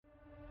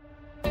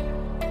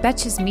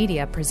Betches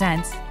Media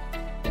presents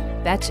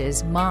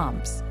Betches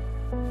Moms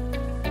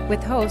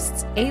with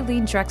hosts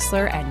Aileen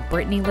Drexler and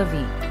Brittany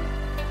Levine.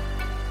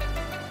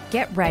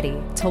 Get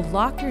ready to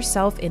lock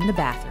yourself in the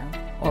bathroom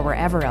or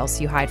wherever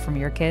else you hide from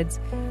your kids,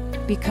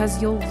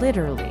 because you'll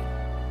literally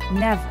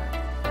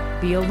never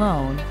be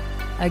alone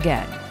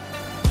again.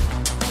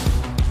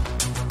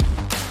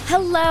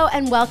 Hello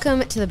and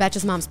welcome to the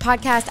Betches Moms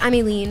podcast. I'm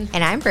Aileen.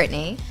 And I'm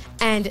Brittany.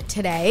 And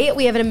today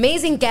we have an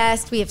amazing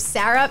guest. We have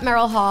Sarah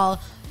Merrill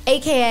Hall,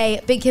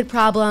 aka Big Kid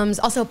Problems,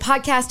 also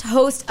podcast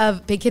host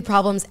of Big Kid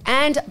Problems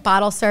and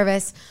Bottle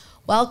Service.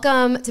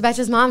 Welcome to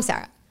Betches Moms,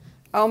 Sarah.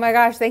 Oh my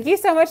gosh, thank you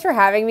so much for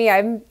having me.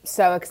 I'm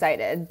so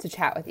excited to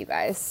chat with you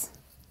guys.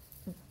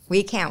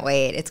 We can't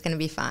wait. It's going to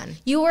be fun.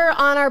 You were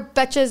on our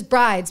Betches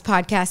Brides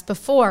podcast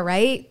before,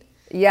 right?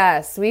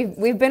 Yes,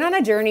 we've been on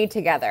a journey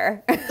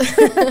together.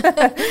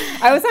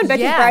 I was on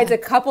Betches Brides a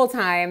couple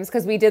times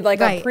because we did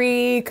like a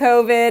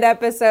pre-COVID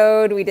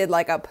episode. We did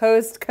like a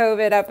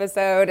post-COVID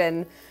episode,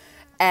 and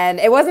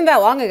it wasn't that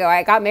long ago.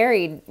 I got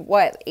married,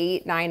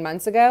 8-9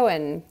 months ago,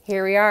 and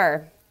here we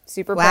are,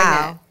 super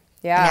pregnant.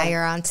 Yeah. And now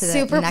you're on to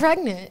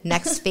the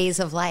next phase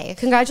of life.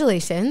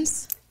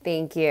 Congratulations.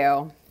 Thank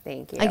you.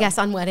 I guess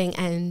on wedding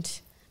and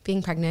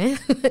being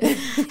pregnant.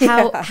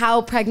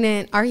 How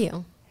pregnant are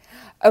you?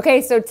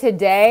 Okay, so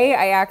today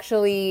I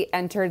actually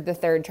entered the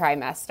third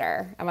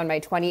trimester. I'm on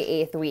my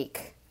 28th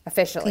week,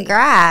 officially.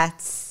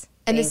 Congrats.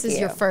 And this is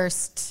your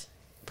first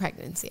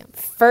pregnancy?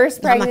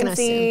 First pregnancy. I'm not going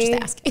to assume,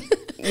 just asking.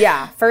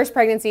 Yeah, first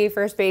pregnancy,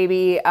 first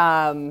baby,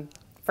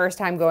 first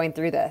time going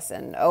through this,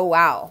 and oh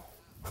wow.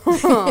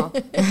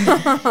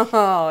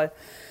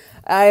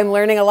 I'm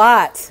learning a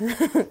lot.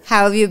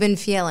 How have you been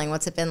feeling?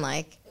 What's it been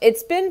like?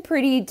 It's been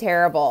pretty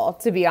terrible,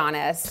 to be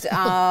honest.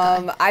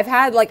 I've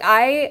had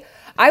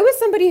I was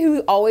somebody who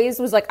always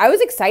was I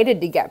was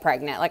excited to get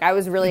pregnant. I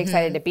was really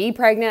excited to be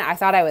pregnant. I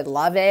thought I would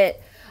love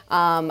it.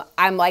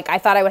 I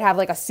thought I would have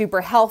a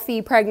super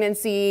healthy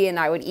pregnancy, and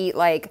I would eat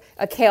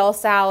a kale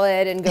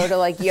salad and go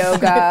to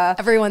yoga.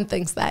 Everyone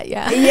thinks that,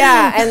 yeah.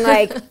 Yeah,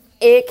 and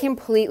it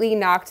completely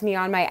knocked me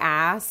on my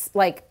ass.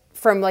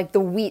 From the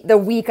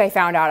week I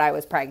found out I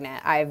was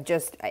pregnant,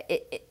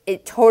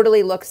 it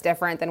totally looks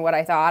different than what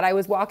I thought I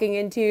was walking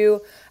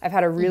into. I've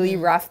had a really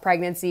rough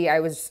pregnancy.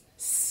 I was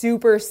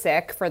super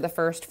sick for the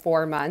first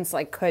 4 months,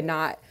 could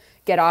not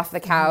get off the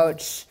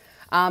couch.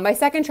 My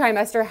second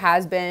trimester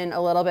has been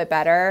a little bit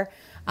better,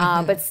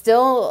 but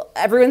still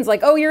everyone's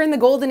oh, you're in the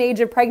golden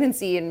age of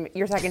pregnancy in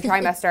your second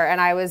trimester. And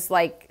I was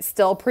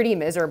still pretty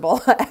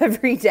miserable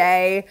every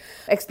day,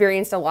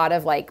 experienced a lot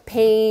of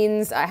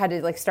pains. I had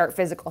to start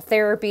physical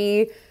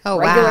therapy,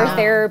 regular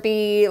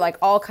therapy,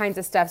 all kinds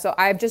of stuff. So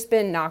I've just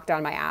been knocked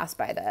on my ass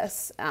by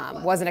this.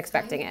 Wasn't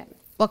expecting it.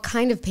 What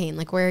kind of pain?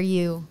 Where are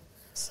you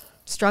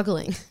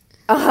struggling?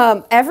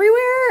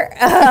 Everywhere.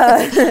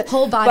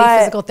 Whole body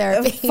physical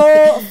therapy.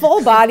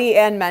 full body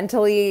and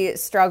mentally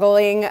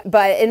struggling.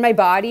 But in my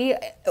body,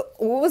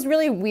 what was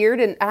really weird,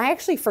 and I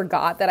actually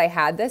forgot that I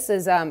had this,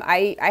 is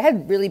I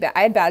had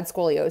bad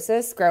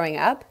scoliosis growing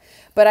up.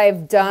 But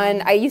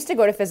I used to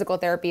go to physical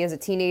therapy as a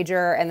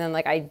teenager, and then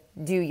I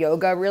do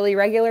yoga really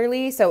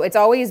regularly. So it's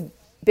always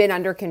been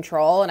under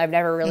control, and I've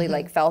never really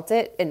felt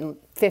it in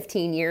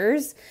 15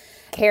 years.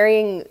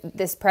 Carrying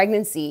this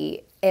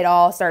pregnancy, it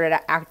all started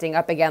acting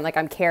up again.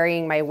 I'm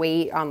carrying my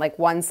weight on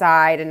one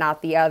side and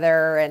not the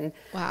other. And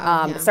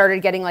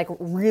started getting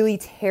really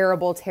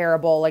terrible,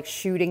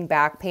 shooting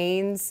back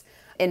pains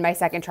in my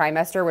second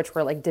trimester, which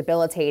were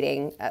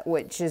debilitating,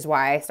 which is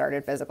why I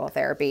started physical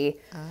therapy.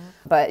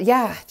 But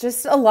yeah,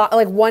 just a lot,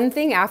 one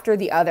thing after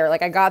the other.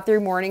 I got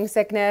through morning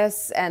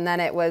sickness, and then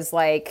it was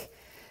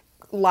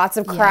lots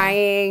of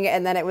crying,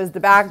 and then it was the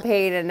back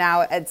pain, and now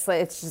it's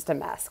just a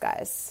mess,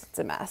 guys. It's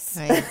a mess.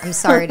 Right. I'm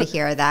sorry to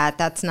hear that.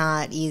 That's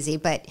not easy,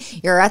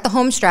 but you're at the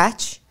home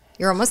stretch.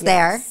 You're almost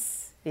there.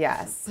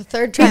 Yes. The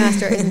third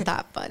trimester isn't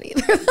that fun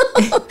either.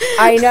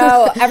 I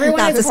know.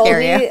 Everyone has told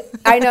me.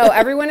 I know.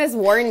 Everyone has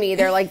warned me.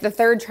 They're the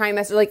third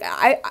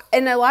trimester.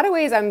 In a lot of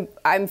ways,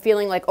 I'm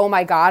feeling oh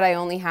my God, I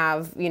only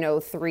have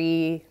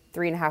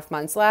 3.5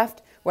 months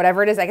left.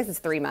 Whatever it is, I guess it's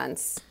 3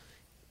 months.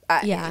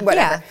 Whatever.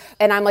 Yeah.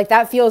 And I'm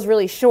that feels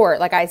really short.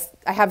 I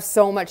have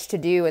so much to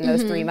do in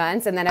those 3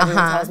 months. And then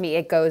everyone tells me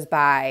it goes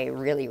by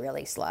really,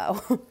 really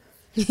slow.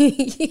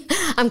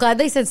 I'm glad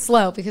they said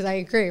slow, because I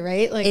agree,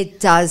 right? It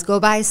does go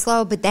by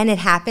slow, but then it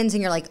happens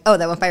and you're oh,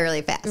 that went by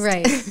really fast.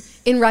 Right.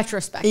 In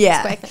retrospect,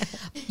 it's quick.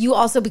 You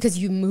also, because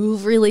you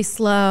move really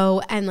slow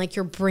and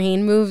your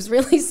brain moves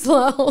really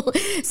slow.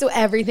 So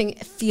everything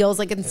feels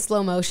in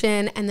slow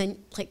motion. And then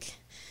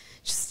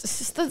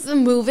just the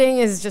moving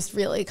is just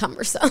really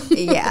cumbersome.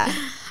 Yeah.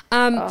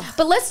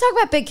 But let's talk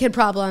about Big Kid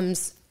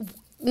Problems.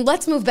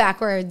 Let's move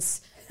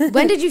backwards.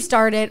 When did you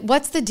start it?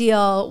 What's the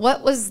deal?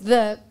 What was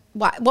the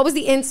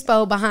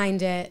inspo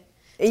behind it?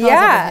 Tell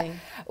us everything.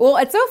 Well,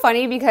 it's so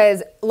funny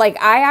because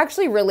I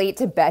actually relate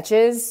to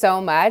Betches so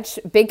much.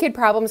 Big Kid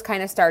Problems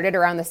kind of started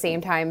around the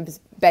same time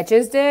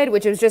Betches did,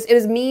 which was it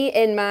was me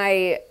in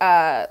my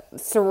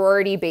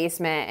sorority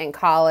basement in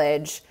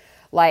college,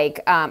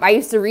 Like, I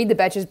used to read the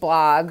Betches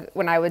blog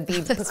when I would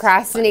be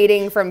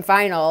procrastinating from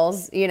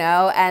finals, you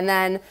know, and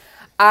then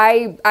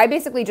I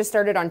basically just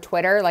started on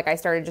Twitter. Like, I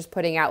started just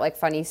putting out like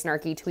funny,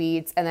 snarky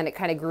tweets, and then it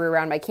kind of grew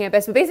around my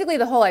campus. But basically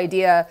the whole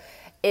idea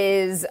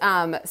is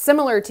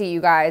similar to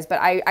you guys, but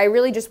I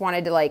really just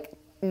wanted to like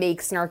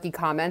make snarky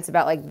comments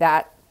about like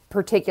that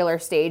particular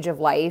stage of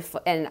life.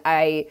 And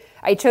I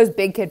chose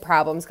Big Kid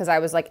Problems because I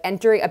was like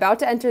about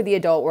to enter the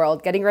adult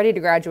world, getting ready to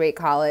graduate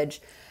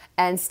college,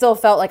 and still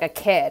felt like a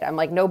kid. I'm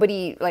like,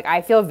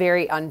 I feel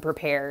very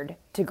unprepared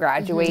to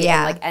graduate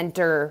and like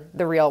enter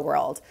the real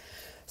world.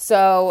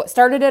 So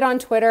started it on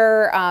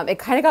Twitter. It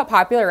kind of got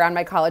popular around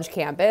my college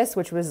campus,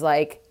 which was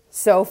like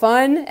so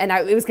fun. And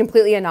it was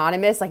completely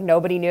anonymous. Like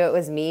nobody knew it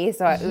was me.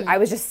 So I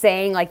was just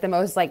saying like the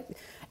most like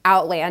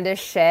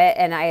outlandish shit.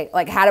 And I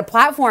like had a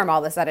platform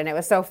all of a sudden. It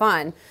was so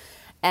fun.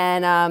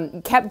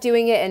 And kept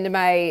doing it into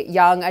my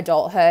young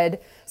adulthood.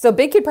 So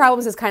Big Kid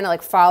Problems has kind of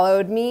like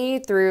followed me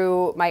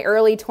through my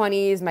early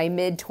 20s, my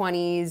mid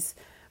 20s,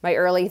 my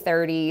early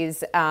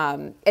 30s,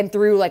 and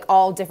through like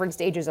all different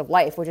stages of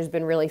life, which has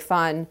been really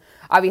fun.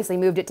 Obviously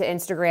moved it to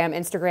Instagram.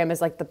 Instagram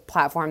is like the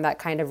platform that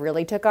kind of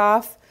really took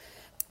off.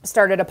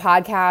 Started a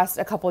podcast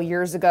a couple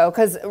years ago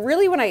because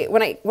really when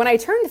I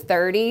turned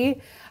 30,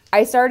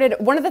 I started,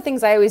 one of the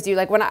things I always do,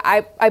 like when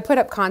I put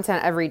up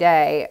content every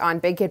day on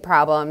Big Kid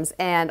Problems,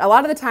 and a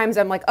lot of the times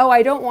I'm like, oh,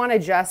 I don't want to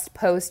just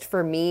post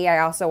for me. I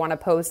also want to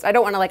post, I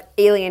don't want to like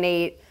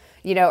alienate,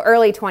 you know,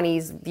 early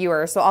 20s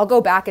viewers. So I'll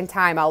go back in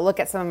time. I'll look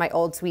at some of my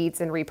old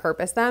tweets and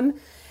repurpose them.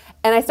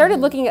 And I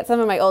started looking at some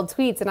of my old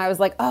tweets and I was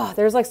like, oh,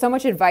 there's like so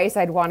much advice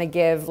I'd want to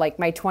give like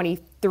my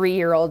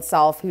 23-year-old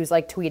self who's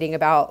like tweeting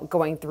about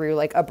going through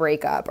like a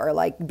breakup or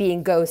like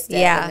being ghosted.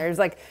 Yeah. And there's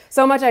like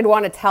so much I'd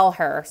want to tell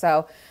her.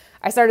 So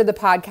I started the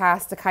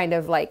podcast to kind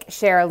of like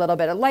share a little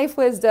bit of life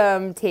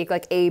wisdom, take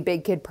like a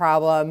big kid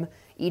problem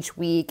each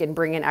week and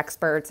bring in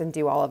experts and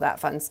do all of that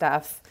fun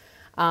stuff.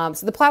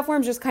 So the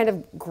platform's just kind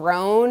of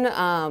grown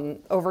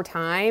over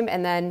time.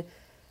 And then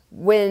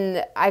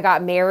when I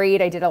got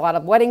married, I did a lot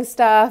of wedding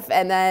stuff.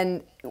 And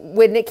then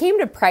when it came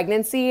to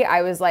pregnancy,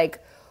 I was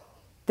like,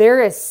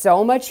 there is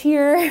so much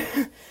here.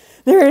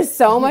 There is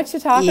so much to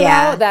talk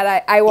about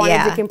that I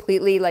wanted to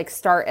completely like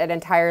start an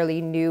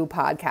entirely new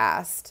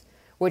podcast,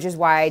 which is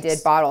why I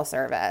did Bottle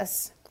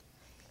Service.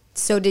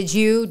 So did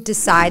you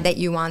decide that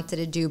you wanted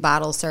to do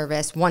Bottle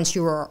Service once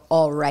you were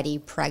already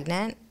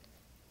pregnant?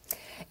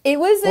 It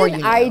was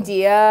an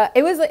idea.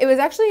 It was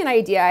actually an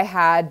idea I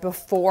had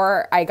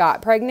before I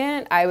got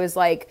pregnant. I was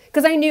like,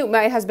 because I knew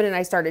my husband and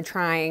I started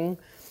trying.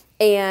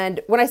 And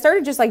when I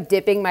started just like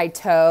dipping my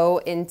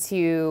toe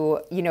into,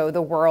 you know,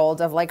 the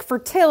world of like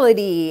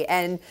fertility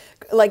and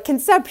like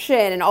conception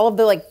and all of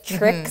the like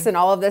tricks and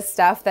all of this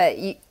stuff that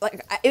you,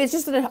 like, it was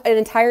just an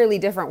entirely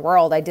different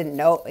world I didn't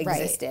know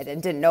existed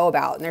and didn't know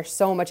about. And there's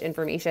so much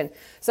information.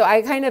 So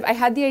I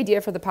had the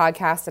idea for the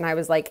podcast and I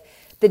was like,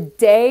 the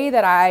day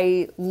that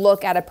I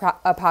look at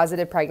a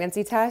positive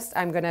pregnancy test,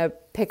 I'm going to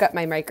pick up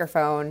my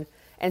microphone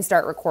and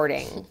start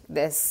recording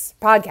this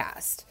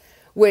podcast,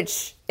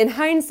 which in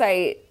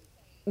hindsight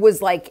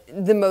was like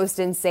the most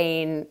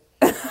insane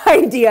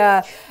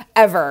idea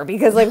ever,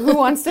 because like who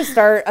wants to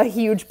start a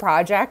huge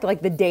project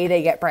like the day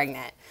they get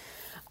pregnant?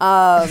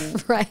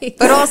 Right.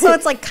 But also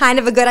it's like kind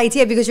of a good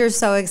idea because you're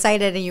so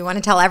excited and you want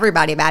to tell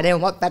everybody about it.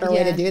 And what better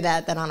way to do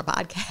that than on a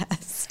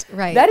podcast?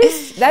 Right.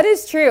 That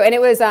is true. And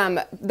it was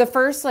the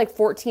first like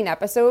 14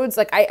 episodes.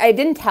 Like I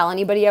didn't tell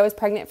anybody I was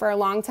pregnant for a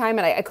long time,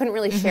 and I couldn't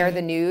really share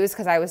the news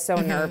because I was so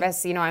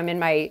nervous. You know,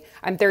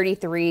 I'm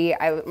 33.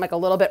 I'm like a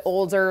little bit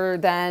older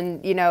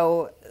than, you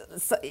know,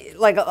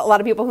 like a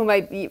lot of people who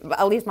might be,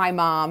 at least my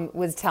mom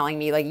was telling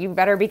me, like, you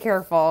better be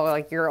careful,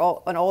 like you're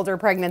an older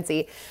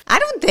pregnancy. I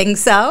don't think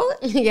so.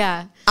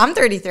 Yeah. I'm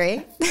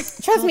 33.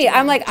 Trust me,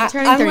 I'm like,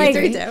 turning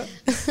 33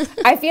 too.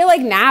 I feel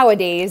like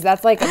nowadays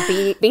that's like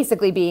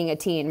basically being a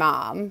teen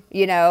mom,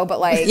 you know,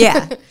 but like,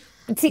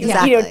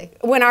 Exactly. You know,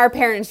 when our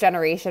parents'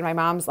 generation, my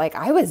mom's like,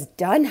 I was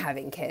done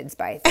having kids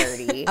by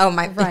 30.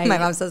 My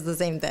mom says the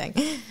same thing.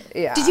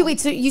 Yeah. Did you wait?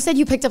 So you said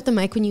you picked up the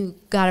mic when you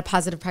got a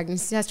positive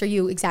pregnancy test. Are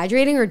you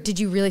exaggerating, or did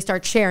you really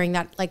start sharing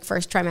that like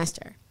first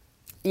trimester?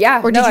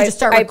 Yeah. Or did you just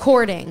start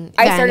recording?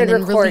 I started and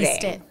then recording.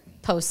 Released it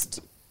post.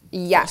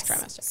 Yes.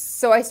 First trimester.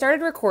 So I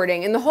started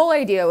recording, and the whole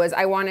idea was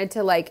I wanted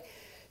to like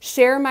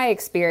share my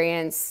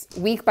experience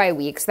week by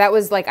week. So that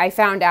was like, I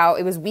found out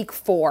it was week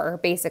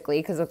 4 basically,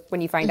 because when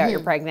you find out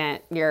you're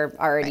pregnant, you're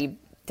already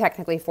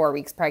technically 4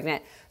 weeks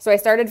pregnant. So I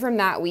started from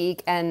that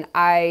week, and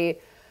I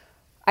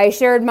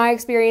shared my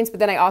experience, but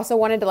then I also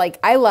wanted to like,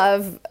 I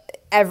love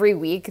every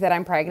week that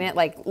I'm pregnant,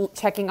 like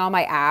checking all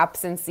my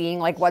apps and seeing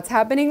like what's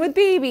happening with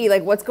baby,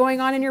 like what's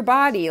going on in your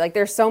body. Like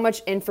there's so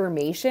much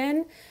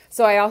information.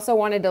 So I also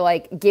wanted to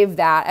like give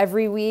that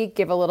every week,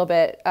 give a little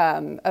bit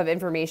of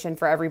information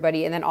for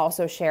everybody, and then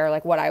also share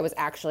like what I was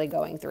actually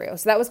going through.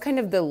 So that was kind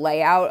of the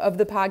layout of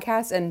the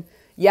podcast. And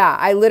yeah,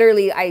 I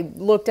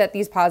looked at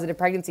these positive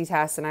pregnancy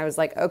tests and I was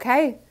like,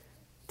 okay,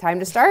 time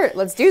to start.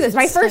 Let's do this.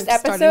 My first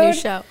episode. Start a new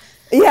show.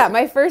 Yeah,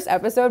 my first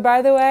episode,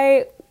 by the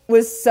way,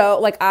 was so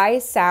like, I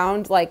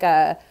sound like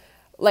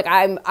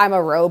I'm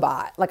a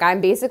robot. Like,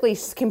 I'm basically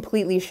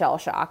completely shell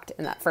shocked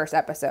in that first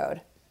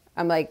episode.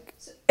 I'm like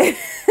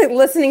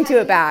listening to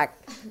it back.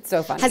 It's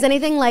so funny. Has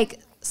anything like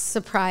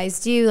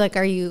surprised you? Like,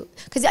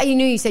 because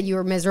you said you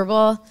were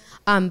miserable.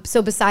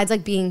 So besides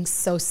like being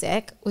so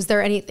sick, was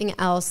there anything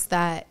else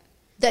that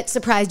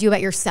surprised you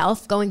about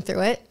yourself going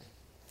through it?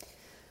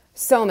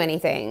 So many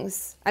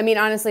things. I mean,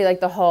 honestly, like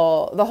the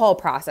whole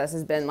process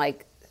has been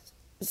like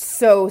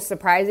so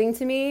surprising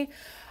to me.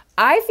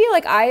 I feel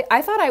like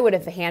I thought I would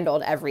have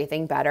handled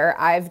everything better.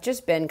 I've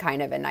just been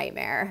kind of a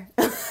nightmare,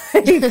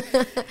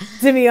 to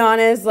be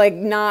honest, like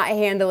not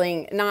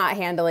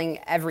handling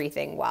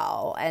everything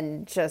well,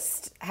 and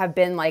just have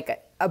been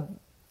like a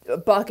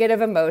bucket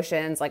of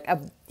emotions, like a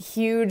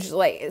huge,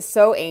 like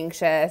so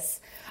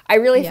anxious. I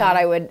really thought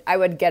I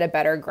would get a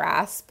better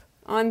grasp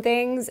on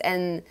things,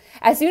 and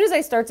as soon as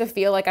I start to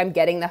feel like I'm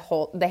getting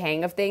the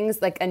hang of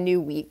things, like a new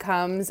week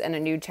comes and a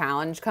new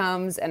challenge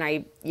comes, and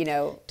I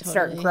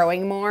start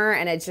growing more,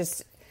 and it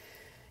just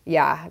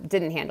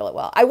didn't handle it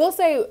well. I will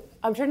say,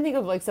 I'm trying to think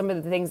of like some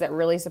of the things that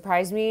really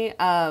surprised me.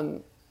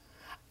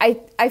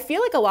 I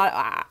feel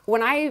like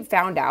when I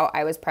found out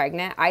I was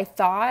pregnant, I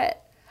thought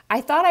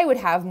I would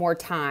have more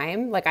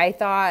time. Like, I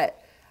thought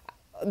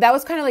that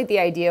was kind of like the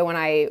idea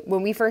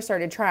when we first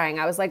started trying.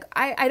 I was like,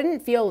 I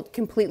didn't feel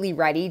completely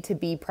ready to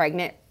be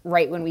pregnant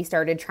right when we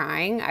started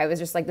trying. I was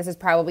just like, this is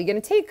probably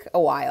going to take a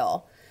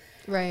while.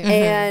 Right.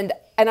 And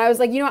I was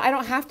like, I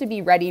don't have to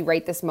be ready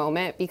right this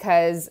moment,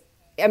 because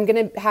I'm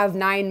going to have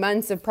 9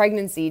 months of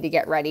pregnancy to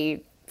get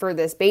ready for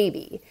this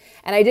baby.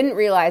 And I didn't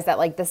realize that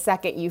like the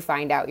second you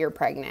find out you're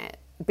pregnant,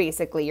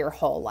 basically your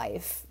whole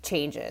life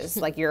changes.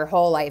 Like, your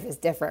whole life is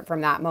different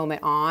from that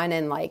moment on.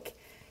 And like,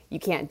 you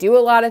can't do a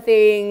lot of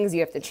things. You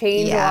have to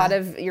change a lot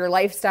of your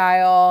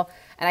lifestyle.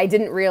 And I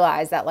didn't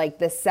realize that like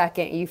the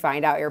second you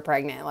find out you're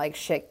pregnant, like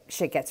shit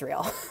gets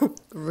real.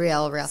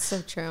 Real. So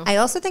true. I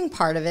also think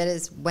part of it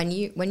is when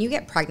you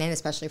get pregnant,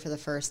 especially for the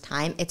first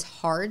time, it's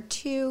hard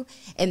to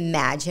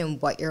imagine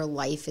what your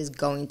life is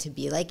going to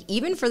be like,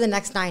 even for the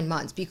next 9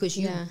 months, because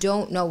you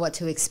don't know what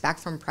to expect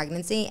from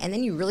pregnancy, and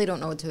then you really don't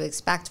know what to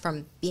expect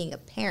from being a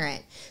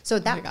parent.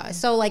 So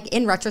so like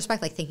in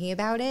retrospect, like thinking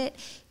about it,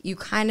 you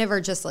kind of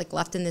are just like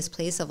left in this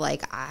place of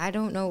like, I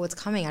don't know what's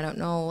coming. I don't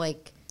know,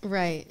 like.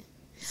 Right.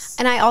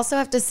 And I also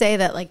have to say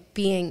that like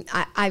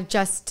I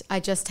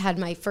just had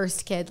my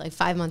first kid like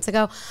 5 months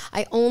ago.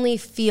 I only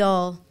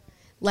feel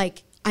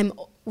like I'm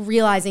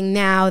realizing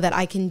now that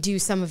I can do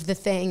some of the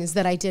things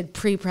that I did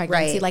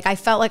pre-pregnancy. Like, I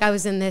felt like I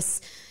was in this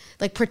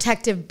like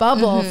protective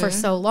bubble for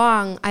so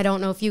long. I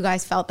don't know if you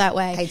guys felt that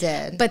way. I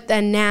did. But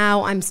then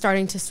now I'm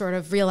starting to sort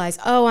of realize,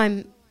 oh,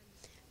 I'm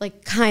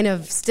like kind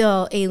of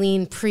still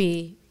Aileen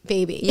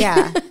pre-baby.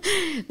 Yeah.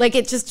 Like,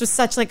 it just was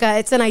such like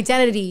it's an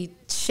identity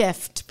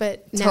shift,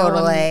 but now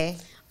totally.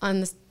 on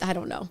this, I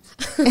don't know.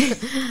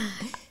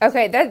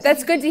 Okay,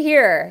 that's good to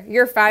hear.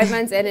 You're 5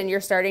 months in and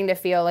you're starting to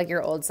feel like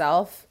your old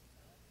self.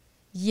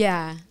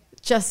 Yeah,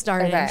 just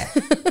starting. Okay.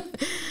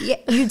 Yeah,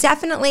 you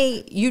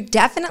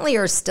definitely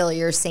are still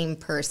your same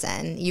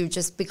person. You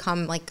just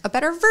become like a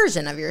better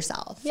version of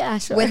yourself. Yeah,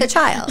 sure. With a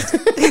child.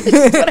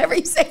 Whatever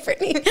you say,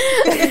 Brittany.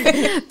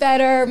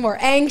 Better, more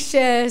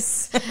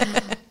anxious.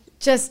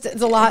 Just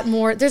it's a lot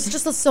more. There's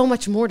just so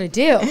much more to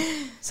do.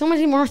 So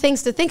many more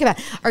things to think about.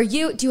 Do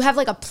you have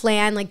like a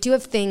plan? Like, do you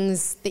have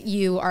things that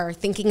you are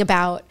thinking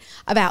about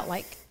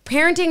like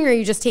parenting, or are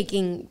you just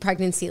taking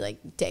pregnancy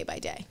like day by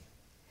day?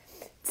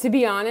 To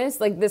be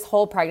honest, like this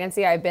whole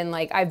pregnancy,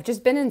 I've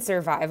just been in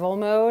survival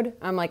mode.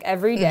 I'm like,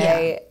 every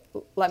day,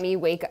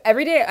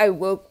 every day I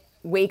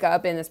wake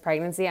up in this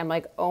pregnancy, I'm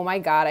like, oh my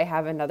God, I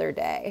have another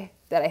day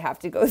that I have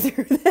to go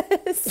through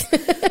this.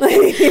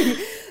 Like,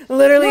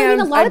 literally,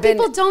 a lot of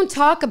people don't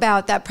talk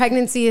about that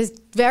pregnancy is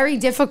very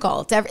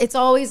difficult. It's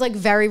always like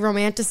very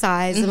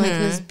romanticized and like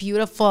this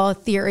beautiful,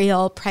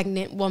 ethereal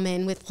pregnant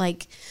woman with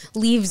like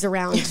leaves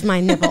around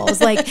my nipples.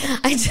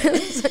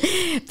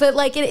 But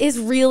like it is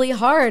really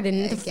hard.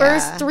 And the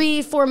first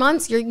 3-4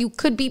 months, you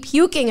could be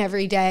puking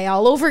every day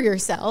all over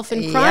yourself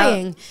and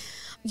crying.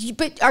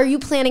 But are you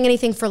planning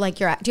anything for like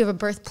do you have a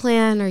birth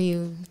plan? Are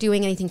you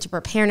doing anything to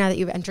prepare now that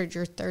you've entered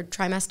your third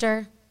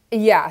trimester?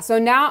 Yeah. So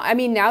now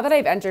that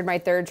I've entered my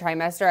third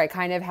trimester, I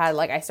kind of had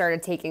I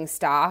started taking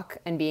stock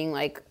and being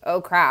like,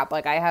 oh crap,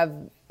 like I have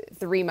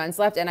 3 months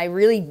left and I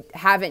really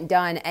haven't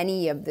done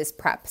any of this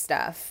prep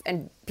stuff.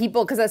 And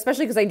people,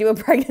 especially because I do a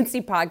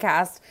pregnancy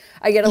podcast,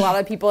 I get a lot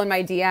of people in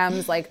my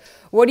DMs like,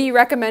 what do you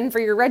recommend for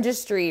your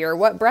registry, or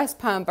what breast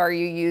pump are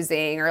you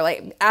using, or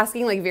like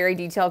asking like very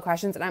detailed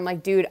questions. And I'm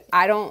like, dude,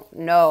 I don't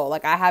know.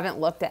 Like, I haven't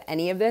looked at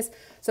any of this.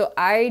 So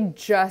I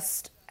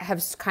just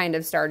have kind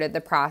of started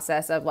the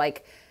process of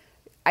like,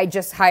 I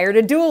just hired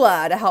a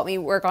doula to help me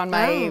work on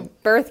my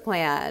birth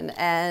plan,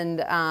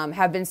 and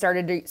have been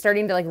starting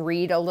to like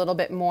read a little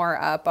bit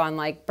more up on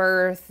like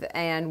birth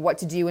and what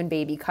to do when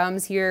baby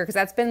comes here, because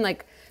that's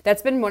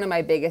been one of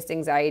my biggest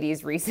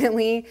anxieties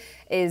recently,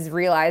 is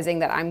realizing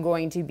that I'm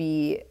going to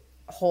be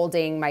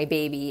holding my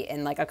baby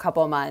in like a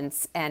couple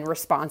months and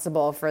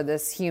responsible for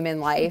this human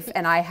life.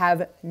 And I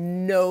have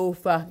no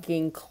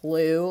fucking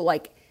clue,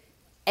 like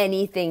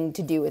anything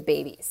to do with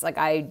babies. Like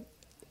I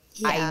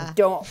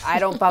don't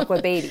fuck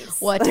with babies.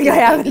 What? Like,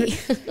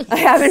 I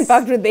haven't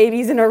fucked with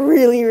babies in a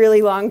really,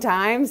 really long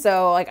time.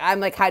 So like, I'm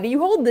like, how do you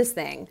hold this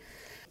thing?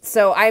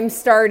 So I'm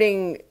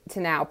starting to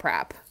now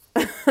prep.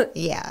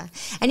 Yeah.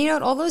 And you know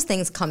what? All those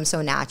things come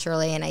so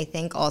naturally. And I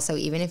think also,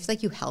 even if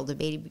like you held a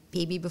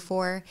baby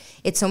before,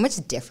 it's so much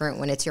different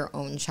when it's your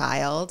own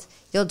child.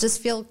 You'll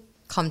just feel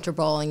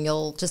comfortable and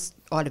you'll just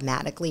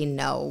automatically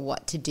know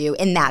what to do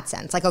in that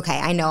sense. Like, okay,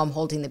 I know I'm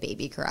holding the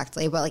baby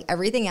correctly, but like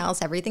everything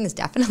is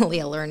definitely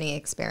a learning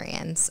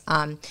experience.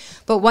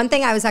 But one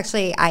thing I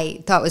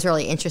thought was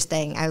really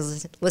interesting, I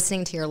was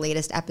listening to your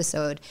latest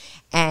episode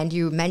and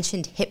you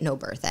mentioned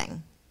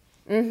hypnobirthing.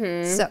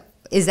 Mm-hmm. So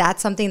is that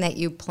something that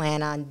you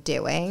plan on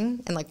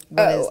doing? And like,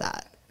 what is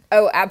that?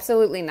 Oh,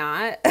 absolutely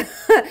not. But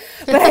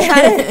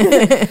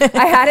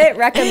I had it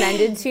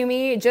recommended to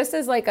me just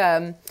as like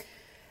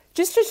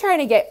just to try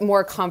to get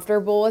more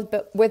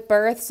comfortable with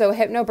birth. So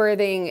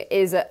hypnobirthing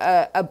is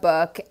a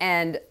book,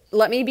 and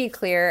let me be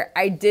clear,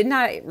 I did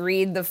not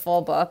read the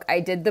full book.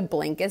 I did the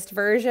Blinkist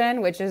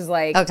version, which is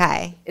like,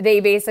 okay,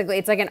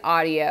 it's like an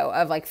audio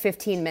of like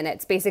 15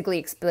 minutes, basically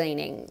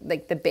explaining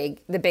like the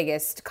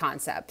biggest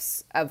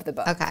concepts of the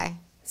book. Okay.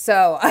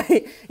 So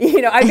I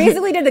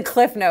basically did the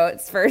Cliff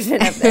Notes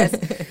version of this,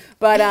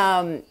 but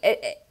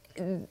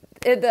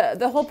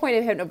the whole point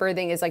of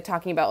hypnobirthing is like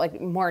talking about like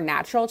more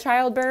natural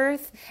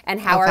childbirth and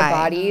how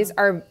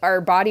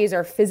our bodies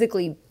are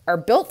physically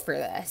built for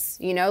this.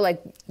 You know,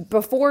 like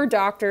before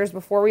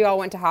we all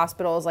went to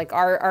hospitals, like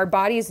our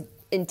bodies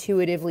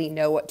intuitively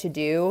know what to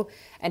do,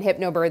 and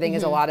hypnobirthing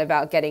is a lot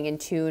about getting in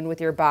tune with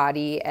your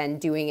body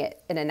and doing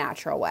it in a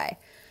natural way.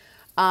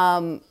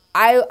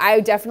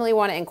 I definitely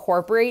want to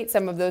incorporate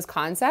some of those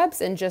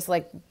concepts, and just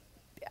like,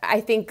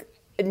 I think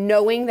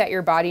knowing that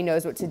your body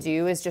knows what to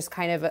do is just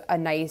kind of a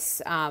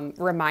nice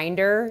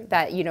reminder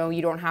that, you know,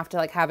 you don't have to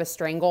like have a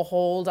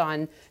stranglehold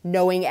on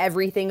knowing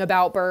everything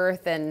about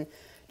birth and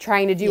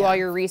trying to do all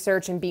your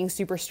research and being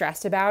super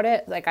stressed about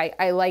it. Like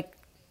I like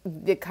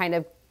the kind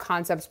of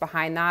concepts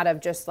behind that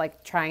of just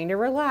like trying to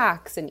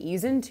relax and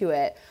ease into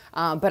it.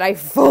 But I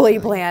fully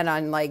plan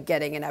on like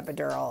getting an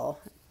epidural.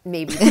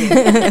 Maybe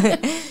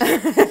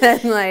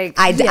like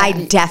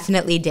I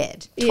definitely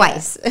did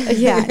twice.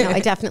 Yeah, no, I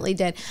definitely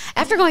did.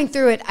 After going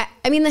through it,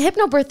 I mean, the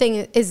hypnobirth thing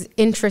is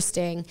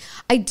interesting.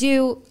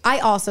 I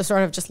also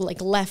sort of just like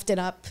left it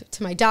up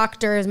to my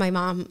doctors. My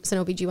mom's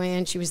an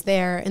OBGYN. She was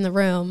there in the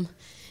room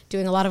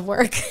doing a lot of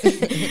work.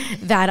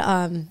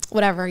 That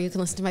whatever, you can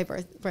listen to my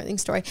birthing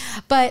story.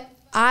 But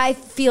I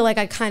feel like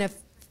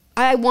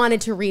I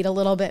wanted to read a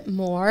little bit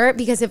more,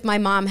 because if my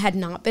mom had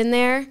not been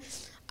there,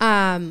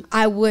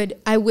 I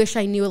wish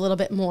I knew a little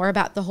bit more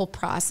about the whole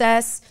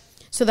process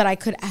so that I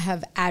could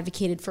have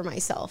advocated for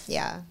myself.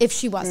 Yeah. If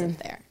she wasn't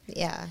there.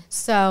 Yeah.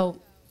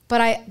 So, but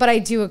I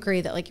do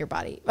agree that like your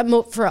body,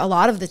 for a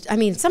lot of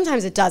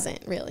sometimes it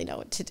doesn't really know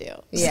what to do.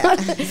 Yeah.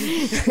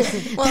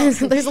 Well,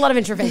 there's a lot of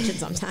intervention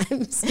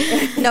sometimes.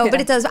 No,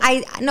 but it does.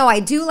 I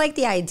do like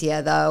the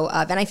idea though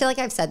of, and I feel like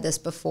I've said this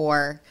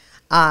before,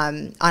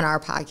 on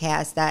our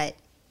podcast, that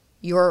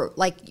you're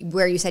like,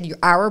 where you said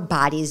our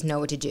bodies know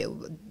what to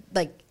do.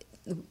 Like,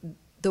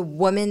 the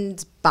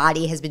woman's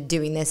body has been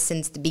doing this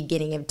since the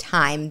beginning of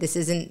time. This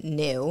isn't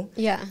new.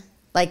 Yeah.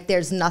 Like,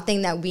 there's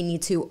nothing that we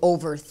need to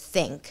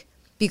overthink,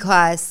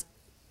 because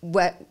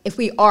if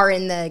we are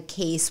in the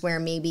case where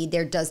maybe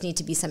there does need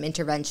to be some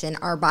intervention,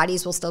 our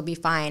bodies will still be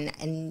fine.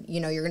 And, you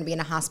know, you're going to be in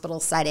a hospital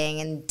setting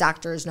and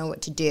doctors know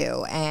what to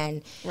do.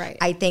 And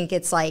I think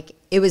it's like,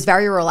 it was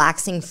very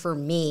relaxing for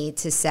me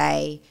to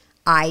say,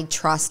 I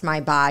trust my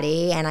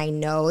body and I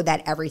know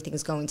that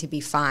everything's going to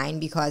be fine,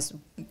 because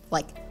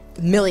like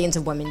millions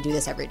of women do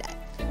this every day.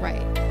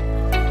 Right.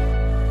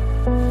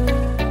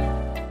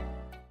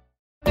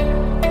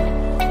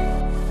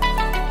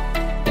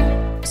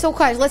 So,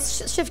 Kaj,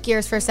 let's shift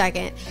gears for a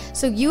second.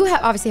 So you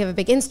obviously have a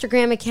big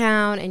Instagram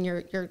account, and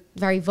you're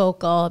very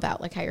vocal about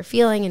like how you're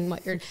feeling and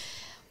what you're.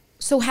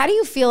 So how do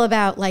you feel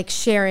about like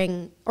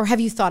sharing, or have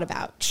you thought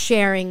about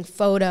sharing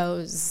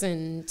photos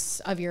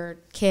of your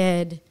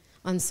kid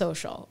on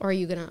social, or are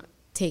you gonna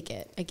take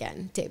it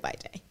again day by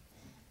day?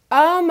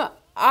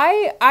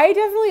 I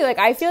definitely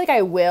I feel like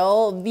I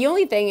will. The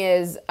only thing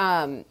is,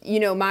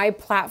 my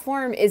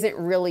platform isn't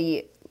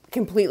really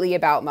completely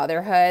about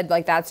motherhood.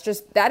 Like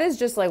that is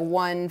just like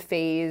one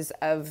phase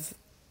of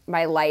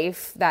my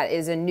life that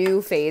is a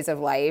new phase of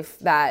life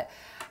that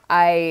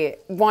I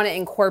want to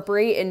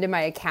incorporate into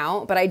my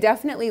account, but I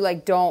definitely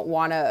don't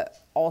want to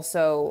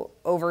also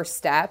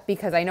overstep,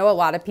 because I know a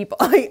lot of people,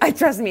 I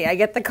trust me, I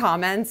get the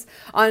comments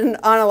on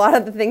a lot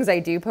of the things I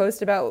do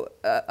post about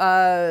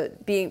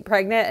being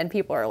pregnant, and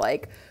people are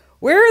like,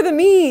 where are the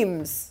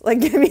memes?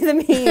 Like, give me the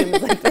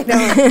memes. Like, they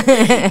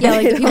don't. Yeah,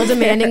 like people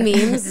demanding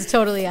memes.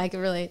 Totally, I can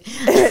relate.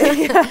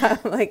 Yeah,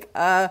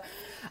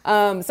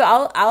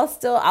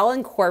 so I'll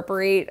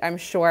incorporate, I'm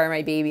sure,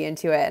 my baby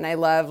into it, and I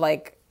love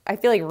I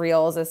feel like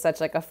Reels is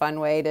such like a fun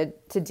way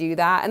to do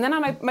that. And then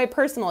on my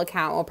personal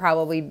account will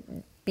probably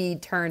be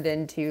turned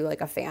into like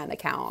a fan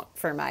account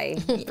for my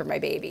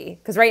baby.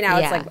 Because right now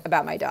it's like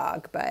about my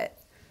dog, but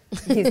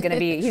he's gonna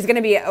be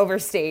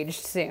overstaged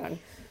soon.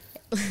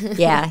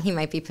 Yeah, he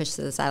might be pushed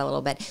to the side a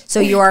little bit. So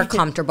you're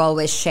comfortable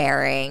with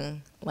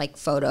sharing like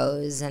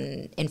photos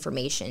and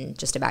information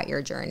just about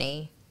your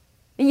journey?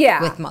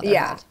 Yeah. With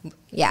motherhood.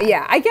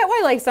 Yeah. I get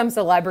why like some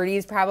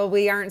celebrities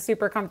probably aren't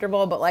super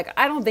comfortable, but like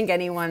I don't think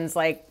anyone's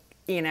like,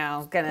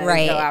 gonna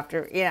go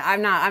after,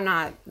 I'm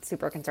not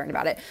super concerned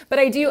about it. But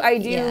I do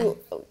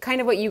kind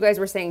of what you guys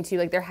were saying too,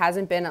 like there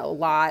hasn't been a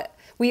lot.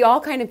 We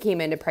all kind of came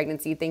into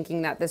pregnancy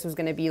thinking that this was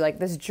going to be like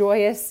this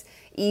joyous,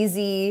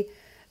 easy,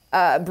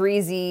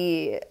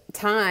 breezy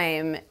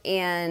time.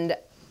 And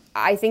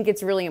I think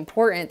it's really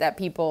important that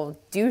people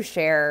do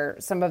share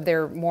some of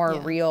their more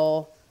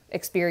real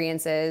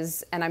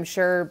experiences. And I'm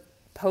sure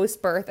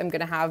post-birth, I'm going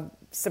to have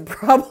some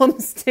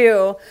problems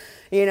too.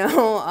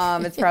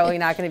 It's probably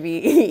not going to be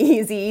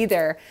easy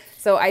either.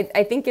 So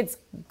I think it's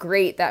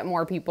great that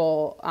more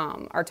people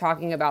are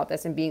talking about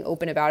this and being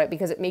open about it,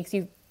 because it makes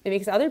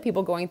other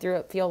people going through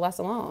it feel less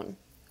alone.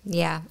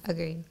 Yeah,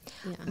 agreed.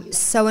 Yeah.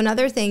 So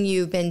another thing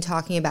you've been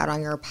talking about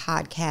on your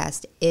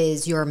podcast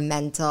is your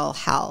mental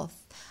health,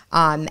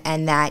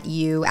 and that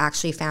you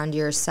actually found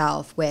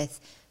yourself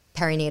with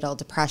perinatal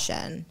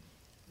depression.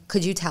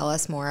 Could you tell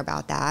us more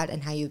about that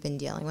and how you've been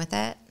dealing with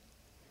it?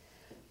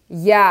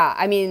 Yeah,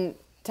 I mean,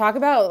 talk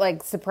about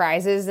like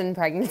surprises in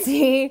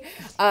pregnancy.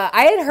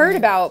 I had heard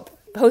about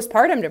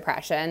postpartum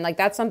depression. Like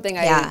that's something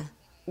I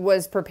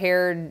was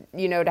prepared,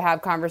 to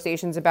have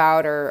conversations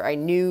about, or I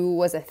knew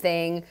was a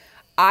thing.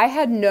 I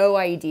had no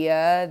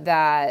idea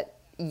that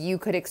you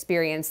could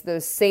experience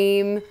those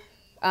same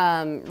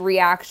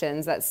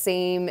reactions, that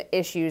same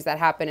issues that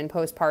happen in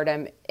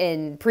postpartum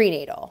in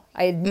prenatal.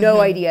 I had no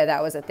idea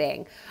that was a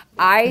thing.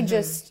 I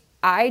just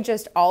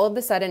all of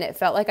a sudden, it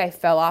felt like I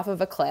fell off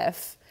of a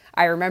cliff.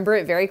 I remember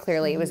it very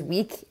clearly. It was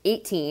week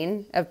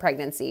 18 of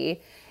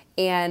pregnancy.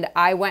 And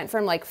I went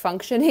from like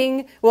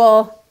functioning-ish,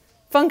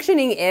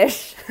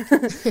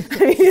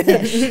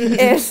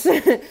 ish,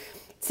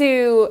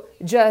 to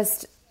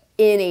just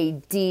in a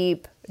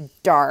deep,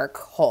 dark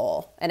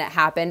hole. And it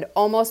happened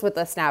almost with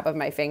the snap of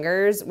my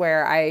fingers,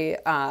 where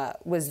I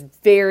was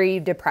very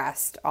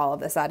depressed all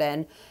of a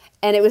sudden.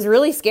 And it was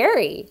really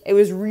scary. It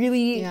was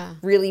really,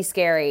 really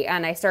scary.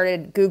 And I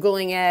started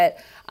Googling it.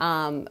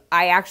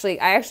 I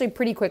actually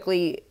pretty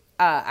quickly,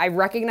 I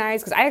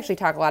recognized, because I actually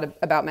talk a lot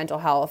about mental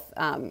health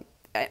on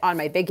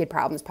my Big Kid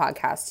Problems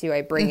podcast too.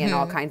 I bring in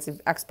all kinds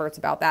of experts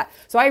about that.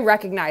 So I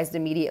recognized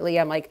immediately,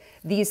 I'm like,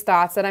 these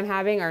thoughts that I'm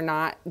having are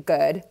not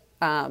good.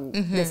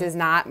 This is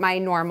not my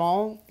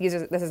normal. This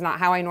is not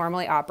how I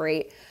normally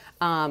operate.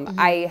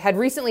 I had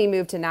recently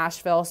moved to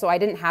Nashville, so I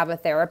didn't have a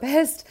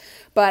therapist,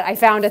 but I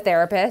found a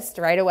therapist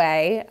right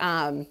away,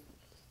 and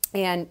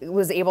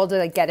was able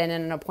to get in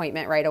an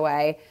appointment right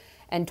away,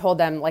 and told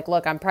them like,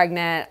 look, I'm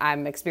pregnant.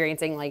 I'm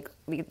experiencing like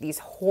this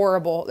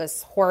horrible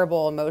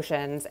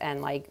emotions,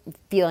 and like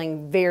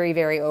feeling very,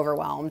 very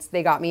overwhelmed.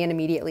 They got me in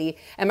immediately.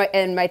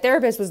 And my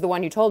therapist was the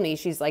one who told me,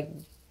 she's like,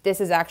 this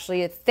is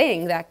actually a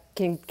thing that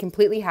can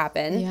completely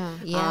happen.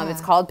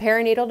 It's called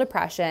perinatal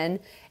depression.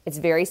 It's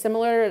very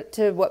similar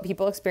to what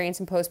people experience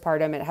in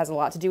postpartum. It has a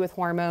lot to do with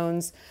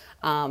hormones.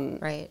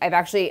 Right. I've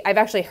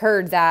actually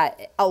heard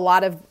that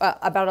about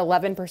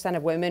 11%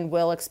 of women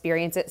will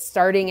experience it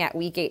starting at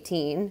week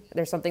 18.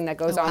 There's something that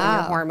goes on in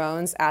your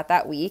hormones at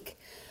that week.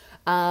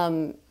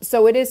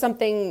 So it is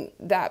something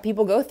that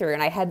people go through,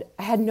 and I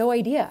had no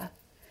idea.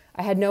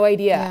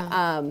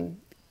 Yeah.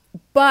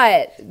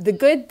 But the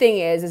good thing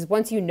is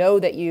once you know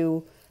that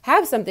you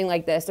have something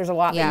like this, there's a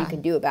lot that you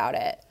can do about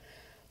it.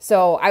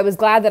 So I was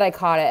glad that I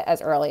caught it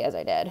as early as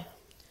I did.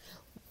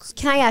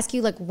 Can I ask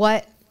you, like,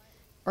 what,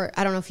 or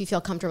I don't know if you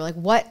feel comfortable, like,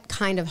 what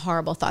kind of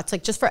horrible thoughts,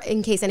 like, just for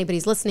in case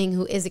anybody's listening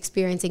who is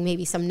experiencing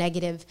maybe some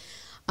negative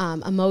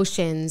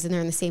emotions, and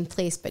they're in the same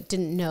place but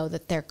didn't know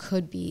that there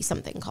could be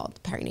something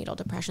called perinatal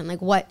depression.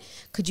 Like, what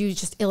could you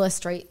just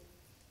illustrate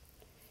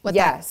what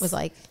that was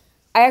like?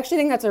 I actually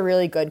think that's a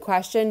really good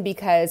question,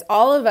 because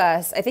all of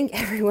us, I think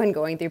everyone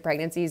going through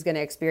pregnancy is going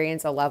to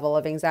experience a level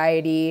of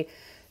anxiety,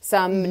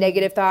 some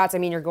negative thoughts. I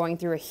mean, you're going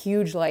through a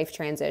huge life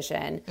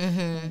transition.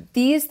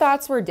 These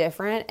thoughts were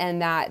different,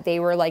 and that they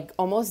were like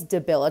almost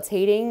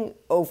debilitating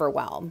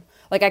overwhelm.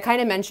 Like I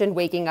kind of mentioned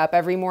waking up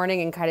every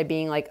morning and kind of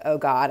being like, oh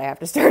God, I have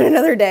to start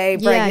another day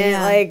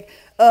pregnant. Like,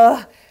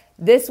 ugh.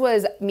 This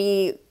was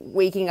me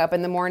waking up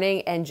in the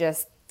morning and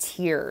just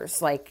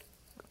tears, like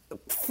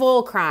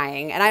full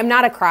crying. And I'm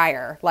not a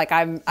crier. Like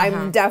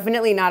I'm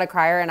definitely not a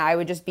crier. And I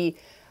would just be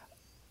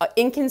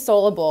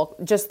inconsolable.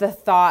 Just the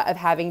thought of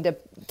having to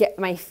get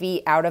my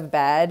feet out of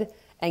bed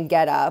and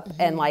get up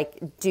and like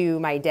do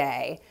my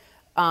day.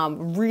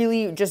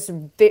 Really just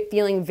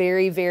feeling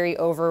very, very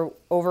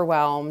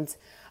overwhelmed.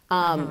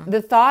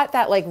 The thought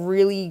that like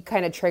really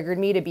kind of triggered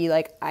me to be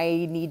like,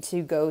 I need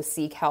to go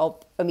seek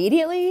help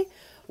immediately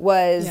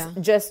was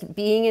just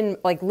being in,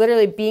 like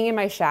literally being in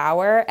my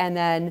shower and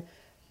then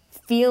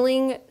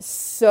feeling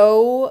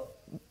so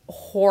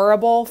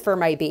horrible for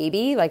my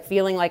baby, like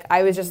feeling like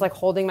I was just like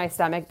holding my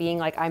stomach being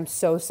like, I'm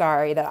so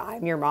sorry that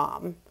I'm your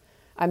mom.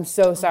 I'm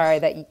so sorry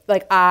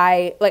that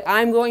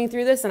I'm going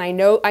through this, and I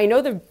know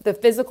the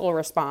physical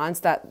response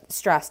that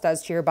stress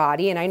does to your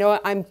body, and I know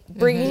I'm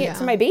bringing it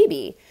to my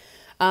baby,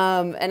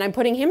 and I'm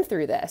putting him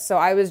through this. So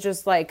I was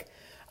just like,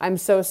 I'm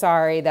so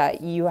sorry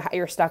that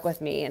you're stuck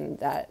with me and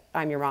that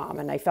I'm your mom.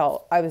 And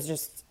I was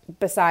just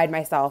beside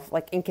myself,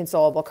 like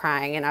inconsolable,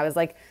 crying, and I was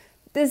like,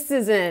 this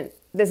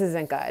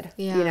isn't good.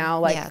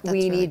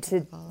 We need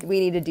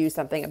to do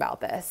something about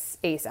this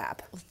ASAP.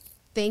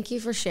 Thank you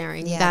for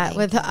sharing that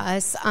with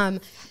us.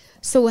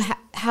 So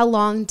how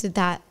long did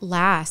that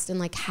last? And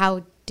like,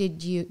 how do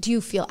you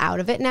feel out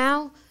of it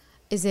now?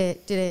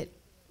 Or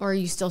are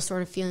you still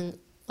sort of feeling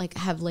like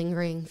have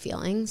lingering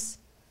feelings?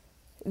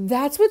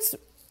 That's what's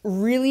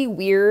really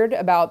weird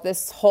about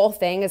this whole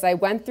thing is I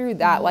went through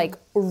that like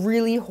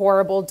really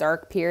horrible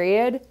dark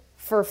period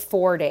for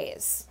 4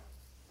 days.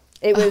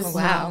 It was,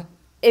 wow.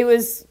 It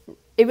was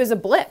a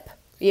blip,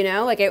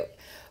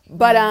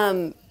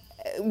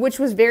 which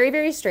was very,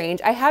 very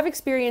strange. I have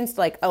experienced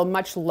like a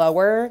much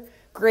lower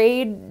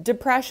grade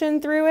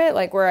depression through it,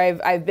 like where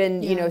I've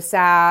been,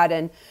 sad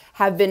and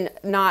have been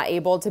not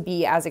able to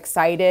be as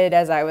excited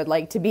as I would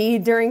like to be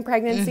during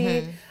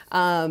pregnancy,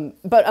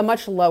 but a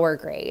much lower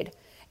grade.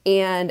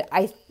 And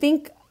I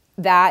think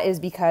that is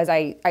because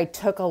I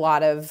took a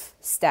lot of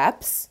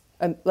steps,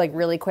 like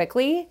really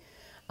quickly.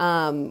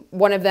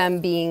 One of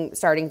them being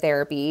starting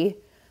therapy.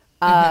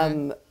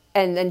 And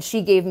then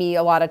she gave me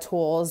a lot of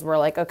tools. We're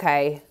like,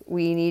 okay,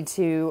 we need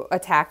to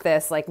attack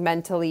this like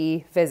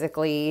mentally,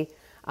 physically.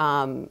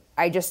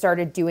 I just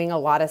started doing a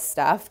lot of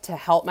stuff to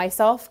help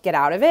myself get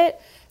out of it.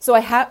 So I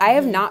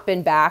have not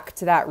been back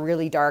to that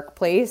really dark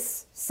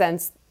place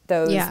since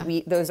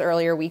those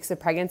earlier weeks of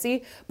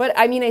pregnancy. But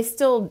I mean, I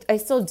still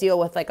deal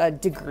with like a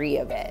degree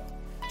of it,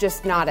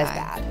 just not as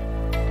bad.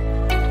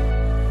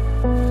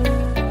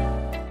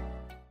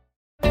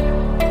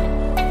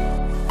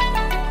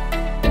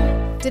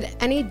 Did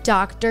any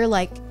doctor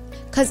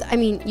because I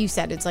mean, you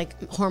said it's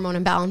like hormone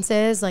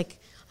imbalances, like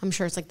I'm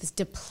sure it's like this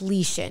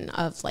depletion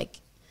of like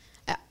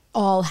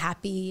all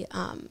happy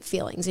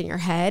feelings in your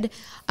head.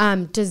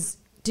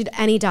 Did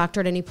any doctor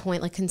at any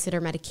point like consider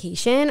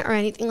medication or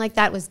anything like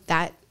that? Was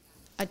that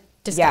a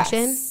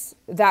discussion? Yes,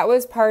 that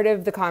was part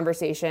of the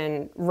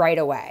conversation right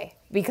away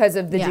because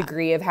of the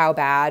degree of how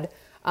bad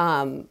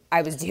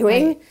I was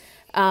doing.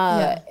 Right.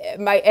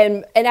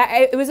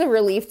 It was a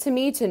relief to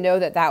me to know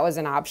that was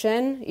an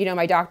option.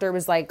 My doctor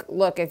was like,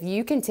 look, if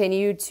you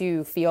continue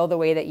to feel the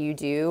way that you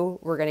do,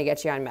 we're going to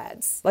get you on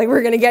meds. Like,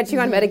 we're going to get you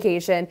on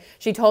medication.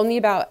 She told me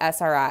about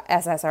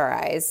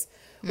SSRIs,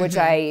 which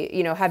I,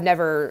 have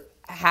never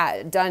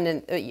had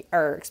done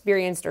or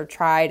experienced or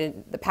tried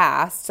in the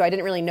past. So I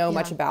didn't really know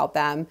much about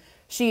them.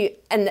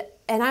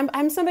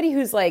 I'm somebody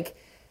who's like,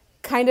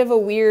 kind of a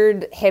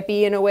weird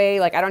hippie in a way.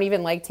 Like, I don't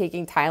even like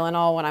taking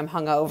Tylenol when I'm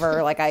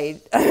hungover. Like,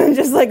 I'm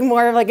just like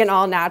more of like an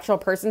all natural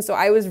person. So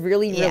I was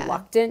really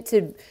reluctant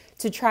to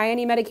try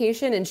any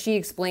medication. And she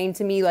explained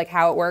to me like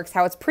how it works,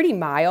 how it's pretty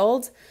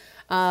mild,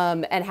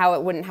 and how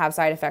it wouldn't have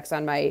side effects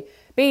on my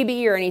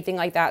baby or anything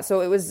like that.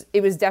 So it was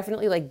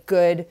definitely like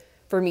good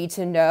for me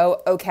to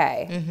know,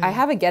 okay, I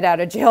have a get out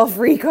of jail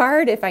free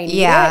card if I need it.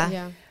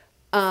 Yeah.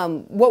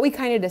 What we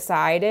kind of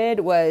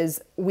decided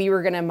was we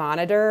were going to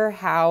monitor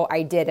how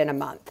I did in a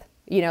month,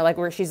 like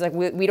where she's like,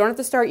 we don't have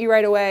to start you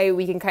right away.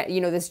 We can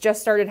this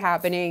just started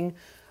happening.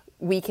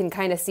 We can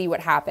kind of see what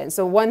happens.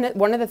 So one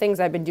of the things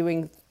I've been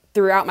doing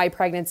throughout my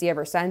pregnancy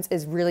ever since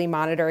is really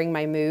monitoring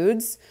my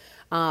moods.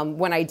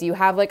 When I do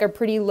have like a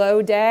pretty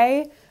low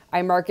day,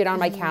 I mark it on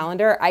my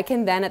calendar. I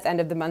can then at the end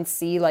of the month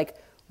see like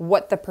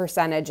what the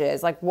percentage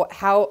is, like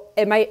how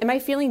am I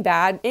feeling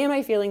bad? Am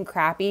I feeling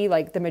crappy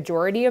like the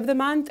majority of the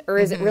month, or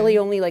is it really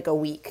only like a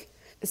week?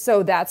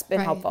 So that's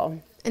been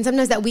helpful. And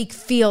sometimes that week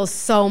feels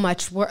so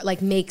much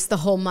like makes the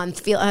whole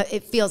month feel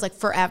it feels like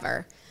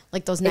forever,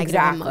 like those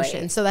negative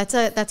emotions. So that's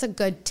a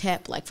good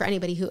tip, like for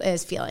anybody who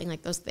is feeling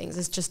like those things,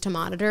 is just to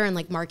monitor and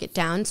like mark it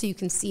down so you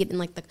can see it in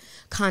like the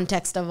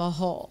context of a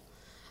whole.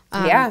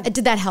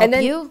 Did that help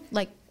you?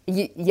 Like.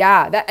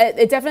 Yeah,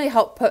 it definitely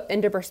helped put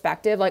into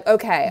perspective, like,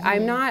 okay,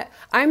 I'm not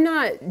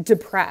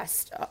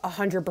depressed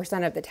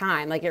 100% of the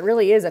time. Like, it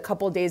really is a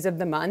couple days of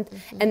the month.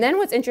 And then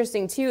what's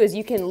interesting too is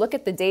you can look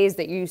at the days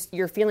that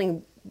you're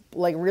feeling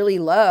like really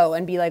low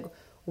and be like,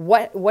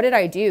 what did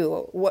I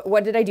do?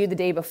 What did I do the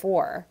day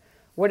before?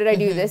 What did I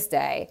do this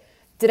day?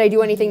 Did I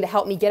do anything to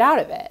help me get out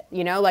of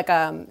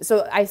it?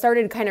 So I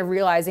started kind of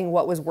realizing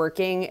what was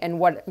working and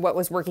what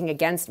was working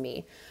against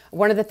me.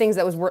 One of the things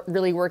that was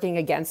really working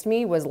against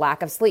me was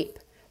lack of sleep.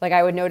 Like,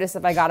 I would notice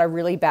if I got a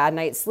really bad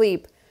night's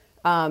sleep,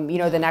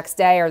 the next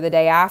day or the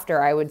day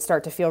after, I would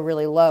start to feel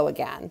really low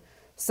again.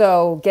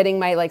 So getting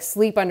my like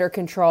sleep under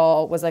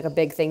control was like a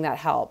big thing that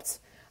helped.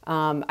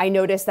 I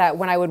noticed that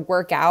when I would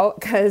work out,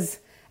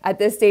 because at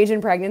this stage in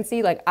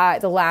pregnancy, like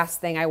the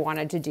last thing I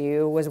wanted to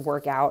do was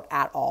work out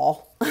at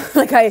all.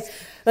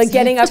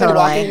 Getting up and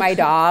walking my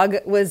dog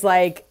was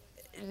like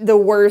the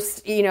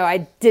worst,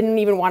 I didn't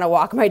even want to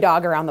walk my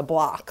dog around the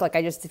block. Like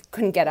I just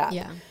couldn't get up.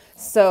 Yeah.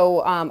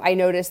 So I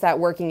noticed that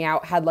working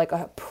out had like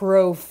a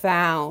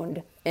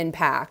profound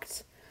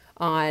impact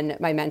on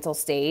my mental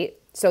state.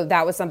 So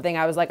that was something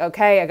I was like,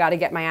 okay, I got to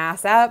get my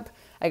ass up.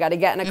 I got to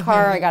get in a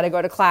car. I got to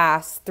go to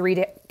class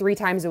three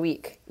times a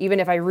week, even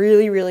if I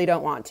really, really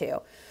don't want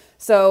to.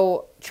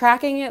 So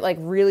tracking it like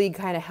really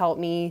kind of helped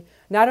me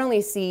not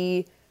only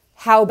see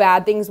how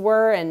bad things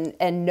were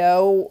and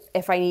know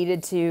if I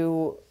needed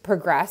to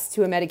progress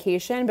to a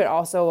medication, but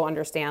also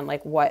understand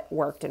like what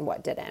worked and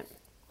what didn't.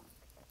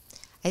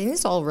 I think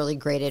it's all really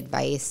great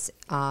advice.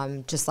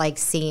 Just like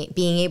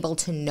being able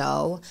to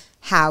know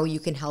how you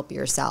can help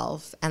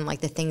yourself and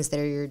like the things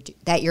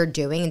that you're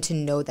doing, and to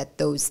know that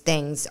those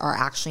things are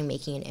actually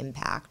making an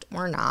impact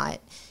or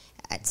not.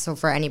 So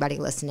for anybody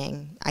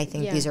listening, I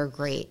think these are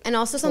great. And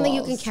also something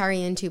you can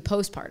carry into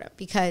postpartum,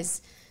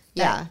 because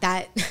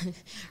that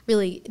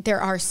really,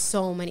 there are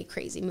so many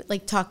crazy,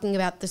 like talking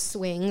about the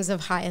swings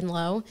of high and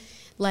low.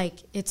 Like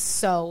it's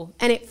so,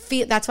 and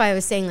that's why I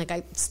was saying, like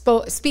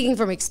speaking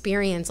from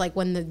experience, like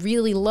when the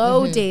really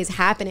low days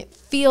happen, it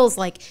feels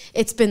like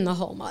it's been the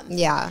whole month.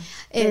 Yeah.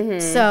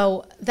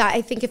 So that,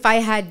 I think if I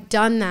had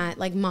done that,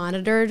 like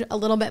monitored a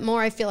little bit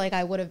more, I feel like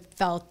I would have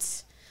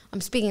felt,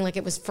 I'm speaking like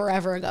it was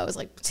forever ago, it was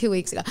like 2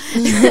 weeks ago,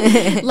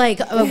 like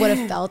I would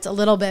have felt a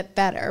little bit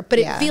better, but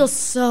it feels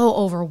so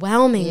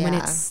overwhelming when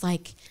it's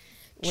like,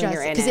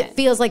 just because it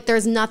feels like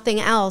there's nothing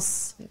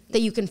else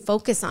that you can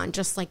focus on,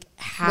 just like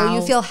how. Well,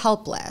 you feel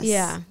helpless.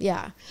 Yeah.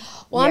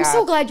 Well, I'm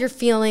so glad you're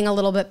feeling a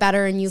little bit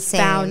better, and you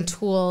found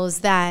tools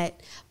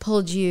that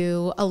pulled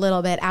you a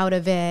little bit out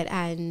of it,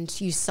 and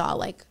you saw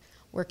like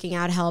working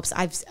out helps.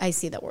 I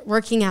see that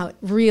working out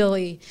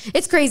really,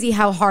 it's crazy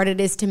how hard it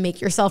is to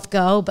make yourself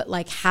go, but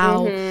like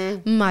how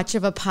much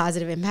of a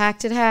positive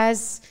impact it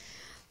has.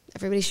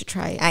 Everybody should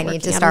try it. I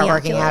need to start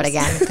working out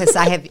again, because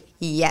I have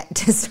yet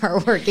to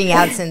start working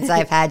out since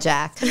I've had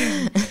Jack.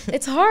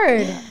 It's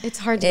hard. It's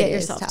hard to get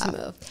yourself to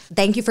move.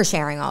 Thank you for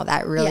sharing all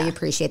that. Really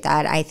appreciate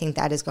that. I think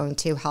that is going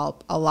to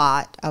help a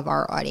lot of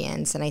our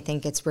audience, and I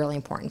think it's really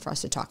important for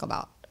us to talk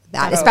about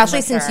that,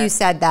 especially since you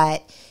said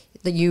that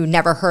you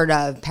never heard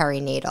of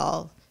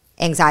perinatal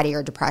anxiety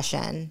or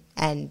depression,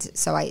 and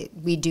so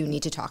we do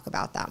need to talk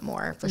about that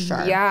more for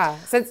sure. Yeah,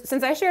 since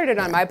I shared it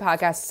on my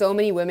podcast, so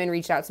many women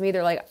reached out to me.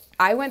 They're like,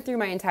 I went through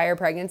my entire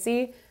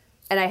pregnancy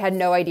and I had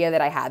no idea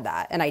that I had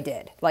that, and I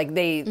did. Like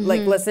they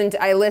like listened.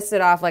 I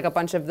listed off like a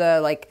bunch of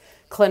the like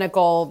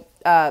clinical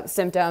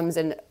symptoms,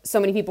 and so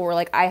many people were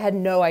like, I had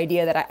no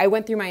idea that I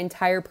went through my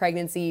entire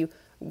pregnancy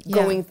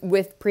going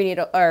with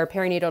prenatal or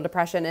perinatal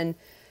depression, and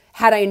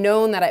had I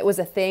known that it was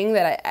a thing,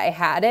 that I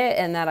had it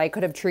and that I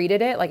could have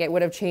treated it, like it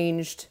would have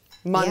changed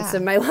months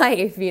of my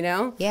life,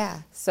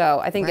 Yeah. So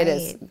I think it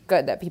is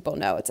good that people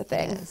know it's a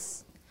thing.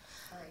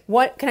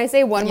 What can I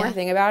say one more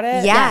thing about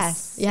it?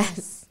 Yes.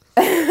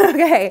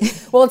 Okay.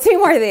 Well, two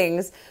more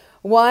things.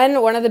 One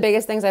of the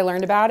biggest things I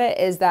learned about it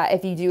is that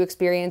if you do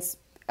experience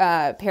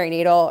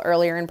perinatal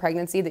earlier in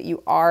pregnancy, that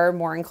you are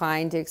more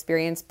inclined to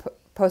experience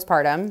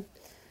postpartum.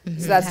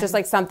 So that's just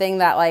like something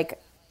that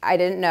like I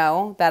didn't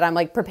know, that I'm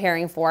like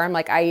preparing for. I'm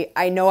like,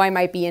 I know I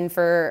might be in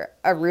for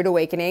a rude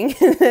awakening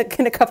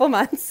in a couple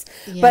months,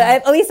 but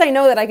at least I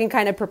know that I can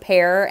kind of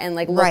prepare and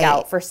like look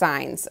out for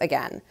signs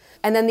again.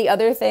 And then the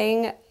other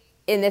thing,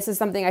 and this is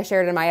something I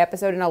shared in my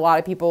episode and a lot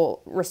of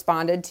people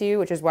responded to,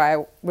 which is why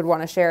I would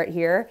want to share it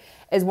here,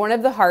 is one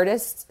of the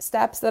hardest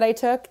steps that I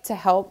took to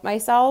help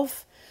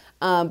myself.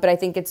 But I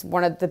think it's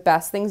one of the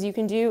best things you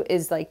can do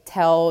is like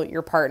tell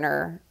your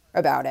partner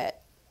about it.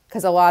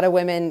 Because a lot of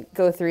women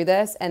go through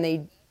this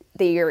and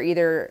they are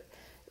either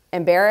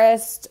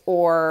embarrassed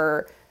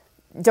or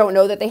don't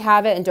know that they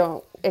have it and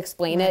don't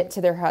explain it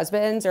to their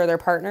husbands or their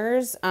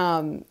partners.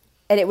 And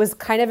it was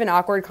kind of an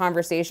awkward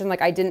conversation.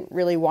 Like I didn't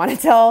really want to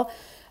tell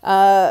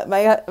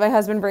my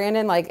husband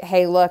Brandon, like,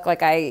 hey, look,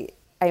 like I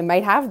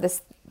might have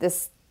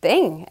this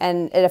thing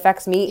and it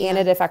affects me and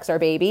it affects our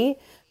baby.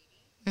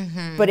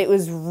 But it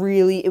was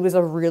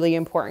a really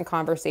important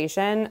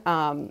conversation.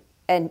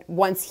 And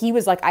once he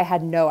was like, I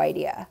had no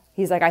idea.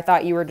 He's like, I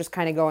thought you were just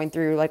kind of going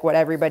through like what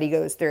everybody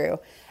goes through.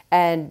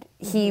 And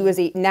he was,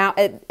 now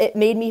it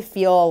made me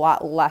feel a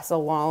lot less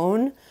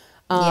alone,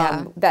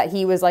 that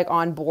he was like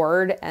on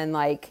board and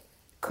like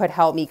could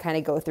help me kind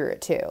of go through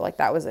it too. Like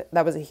that was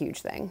a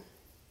huge thing.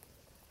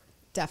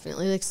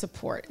 Definitely, like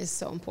support is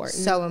so important.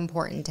 So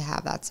important to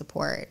have that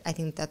support. I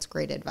think that's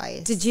great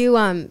advice. Did you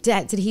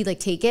did he like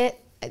take it?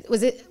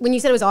 Was it, when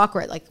you said it was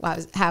awkward, like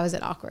how is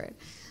it awkward?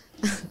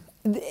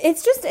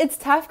 It's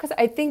tough because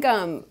I think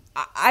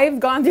I've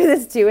gone through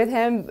this too with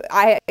him.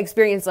 I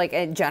experienced like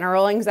a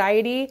general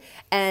anxiety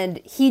and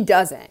he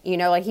doesn't,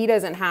 like he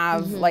doesn't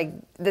have like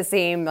the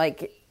same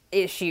like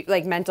issue,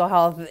 like mental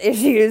health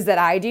issues that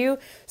I do.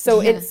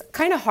 So it's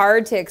kind of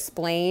hard to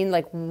explain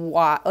like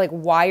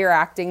why you're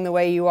acting the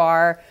way you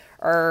are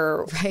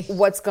or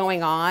what's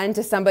going on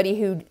to somebody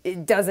who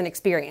doesn't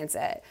experience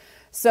it.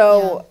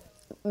 So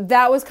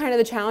that was kind of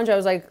the challenge. I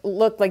was like,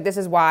 look, like this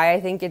is why I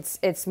think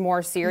it's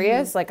more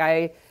serious. Like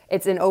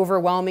it's an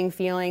overwhelming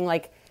feeling.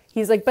 Like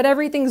he's like, but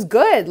everything's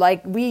good.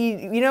 Like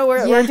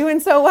we're doing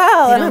so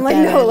well. And I'm like,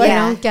 no, like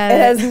it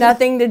has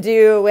nothing to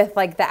do with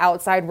like the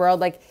outside world.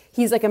 Like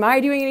he's like, am I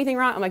doing anything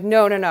wrong? I'm like,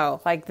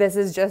 no. Like this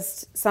is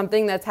just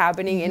something that's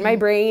happening in my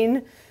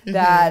brain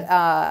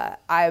that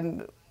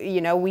I'm,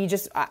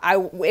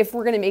 if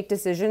we're going to make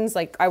decisions,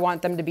 like I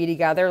want them to be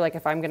together. Like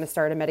if I'm going to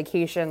start a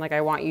medication, like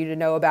I want you to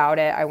know about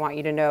it. I want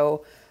you to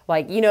know,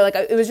 like, like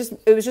it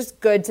was just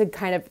good to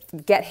kind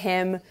of get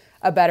him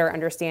a better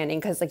understanding,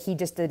 because like he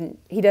didn't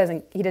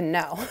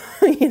know,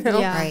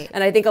 Yeah. Right.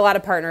 And I think a lot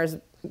of partners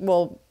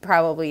will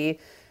probably,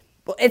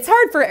 it's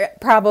hard for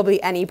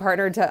probably any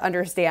partner to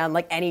understand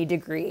like any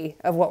degree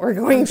of what we're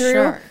going through.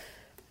 Sure.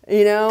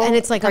 And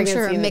it's like, I'm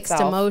sure a mixed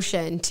itself.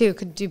 Emotion too.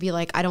 Could you be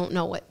like, I don't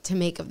know what to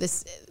make of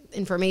this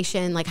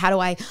information. Like, how do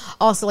I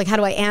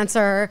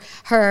answer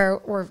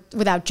her or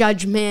without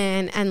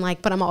judgment? And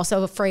like, but I'm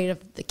also afraid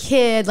of the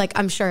kid. Like,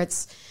 I'm sure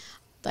it's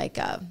like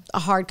a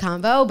hard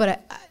combo,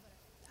 but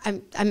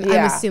I'm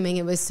assuming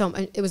it was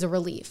a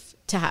relief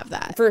to have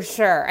that. For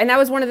sure. And that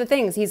was one of the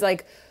things. He's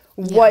like,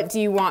 what do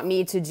you want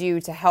me to do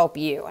to help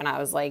you? And I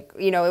was like,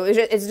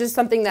 it's just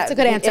something that... That's a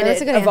good answer.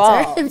 That's a good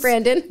answer,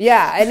 Brandon.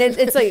 Yeah. And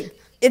it's like,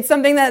 it's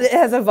something that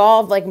has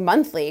evolved like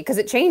monthly, because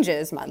it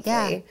changes monthly.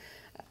 Yeah.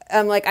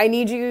 I'm like, I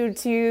need you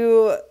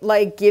to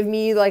like give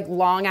me like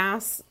long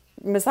ass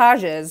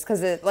massages,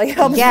 because it like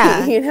helps me,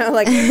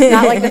 like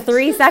not like the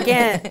 3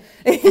 second.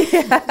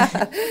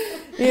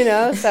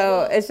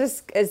 So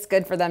it's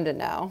good for them to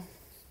know.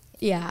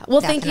 Yeah.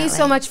 Well, Definitely. Thank you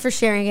so much for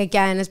sharing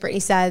again. As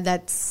Brittany said,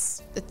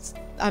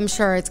 I'm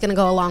sure it's going to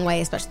go a long way,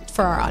 especially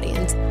for our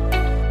audience.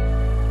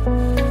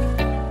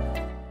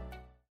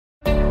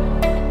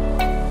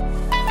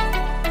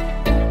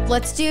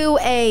 Let's do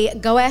a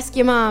Go Ask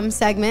Your Mom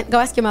segment. Go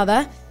Ask Your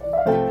Mother.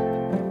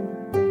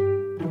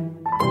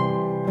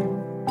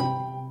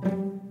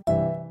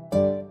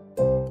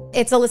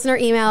 It's a listener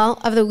email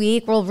of the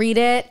week. We'll read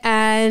it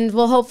and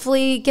we'll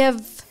hopefully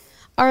give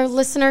our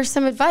listeners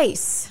some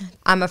advice.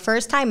 I'm a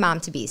first-time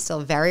mom-to-be, still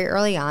very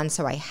early on,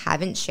 so I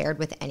haven't shared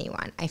with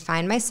anyone. I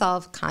find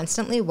myself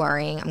constantly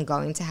worrying I'm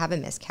going to have a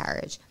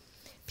miscarriage.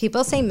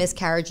 People say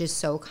miscarriage is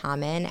so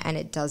common and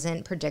it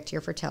doesn't predict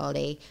your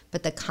fertility,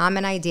 but the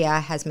common idea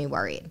has me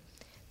worried.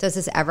 Does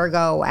this ever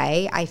go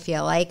away? I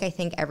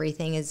think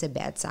everything is a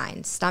bad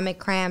sign. Stomach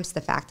cramps,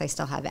 the fact I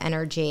still have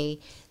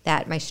energy,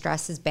 that my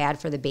stress is bad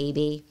for the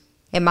baby.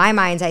 In my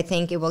mind, I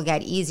think it will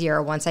get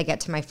easier once I get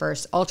to my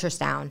first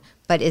ultrasound.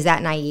 But is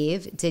that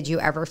naive? Did you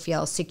ever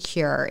feel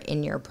secure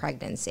in your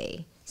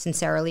pregnancy?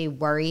 Sincerely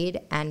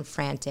worried and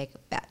frantic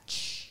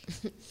bitch.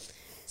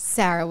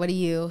 Sarah, what do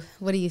you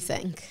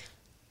think?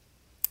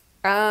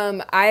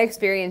 I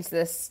experienced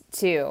this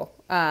too.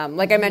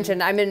 Like I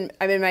mentioned, I'm in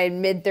my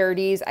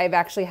mid-30s. I've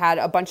actually had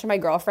a bunch of my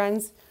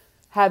girlfriends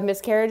have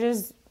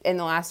miscarriages in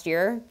the last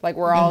year. Like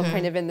we're all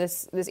kind of in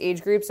this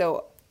age group,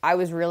 so I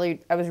was really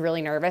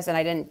nervous, and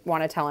I didn't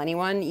want to tell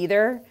anyone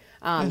either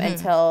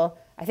until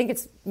I think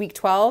it's week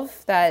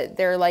 12 that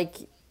they're like,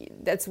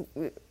 it's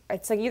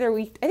like either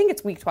week, I think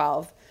it's week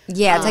 12.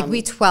 Yeah, it's like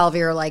week 12.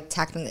 You're like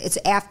technically, it's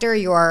after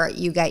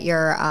you get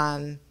your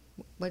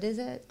what is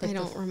it? I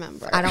don't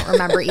remember. I don't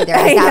remember either.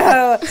 I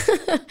know.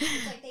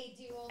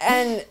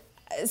 And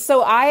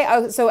so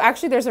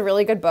actually there's a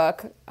really good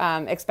book,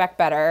 Expect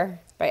Better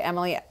by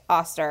Emily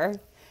Oster,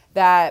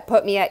 that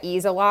put me at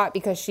ease a lot,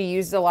 because she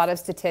used a lot of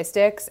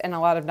statistics and a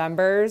lot of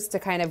numbers to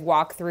kind of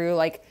walk through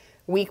like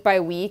week by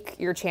week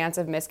your chance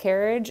of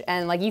miscarriage,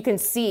 and like you can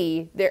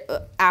see there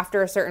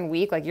after a certain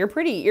week, like you're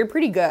pretty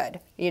good,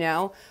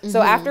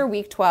 So after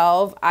week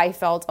 12 I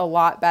felt a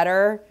lot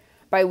better.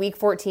 By week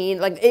 14,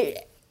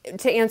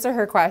 to answer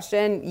her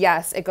question,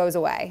 yes, it goes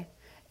away.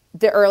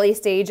 The early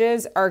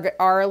stages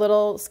are a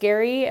little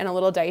scary and a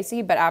little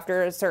dicey, but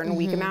after a certain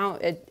week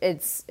amount,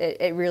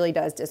 it really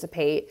does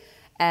dissipate.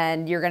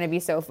 And you're going to be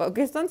so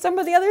focused on some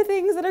of the other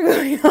things that are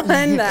going on.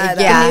 That,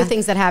 the new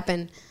things that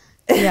happen.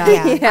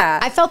 Yeah.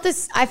 I felt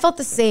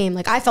the same.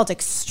 Like I felt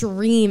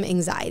extreme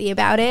anxiety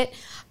about it.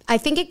 I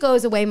think it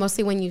goes away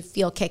mostly when you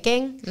feel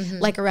kicking,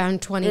 like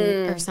around 20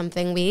 or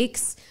something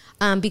weeks.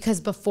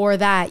 Because before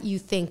that, you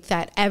think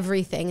that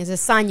everything is a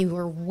sign. You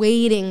were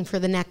waiting for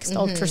the next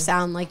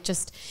ultrasound. Like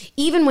just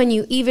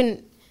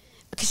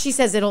because she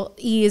says it'll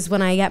ease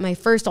when I get my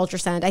first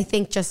ultrasound. I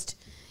think just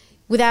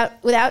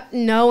without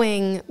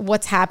knowing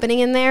what's happening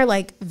in there,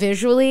 like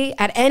visually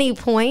at any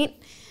point,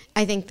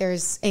 I think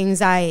there's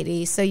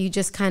anxiety. So you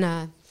just kind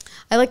of,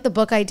 I like the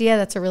book idea.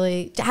 That's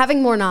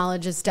having more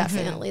knowledge is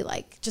definitely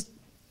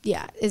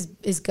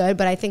is good.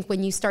 But I think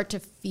when you start to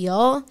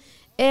feel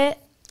it,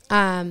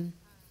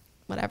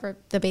 whatever,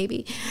 the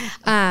baby,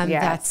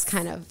 that's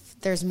kind of,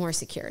 there's more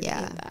security in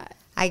that.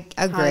 I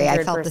agree. 100%.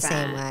 I felt the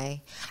same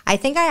way. I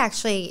think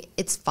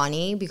it's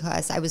funny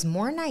because I was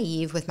more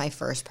naive with my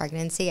first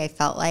pregnancy. I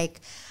felt like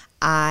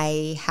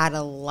I had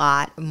a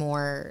lot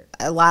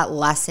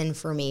less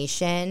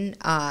information,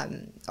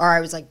 or I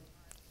was like,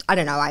 I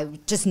don't know, I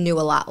just knew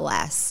a lot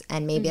less.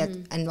 And maybe,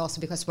 and also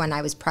because when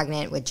I was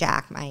pregnant with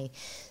Jack, my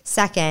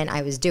second,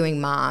 I was doing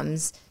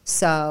moms,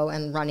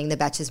 and running the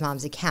Betches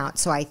Moms account.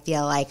 So I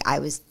feel like I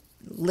was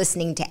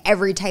listening to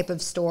every type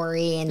of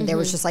story, and there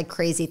was just like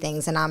crazy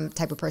things, and I'm the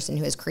type of person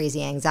who has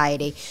crazy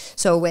anxiety.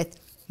 So with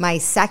my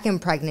second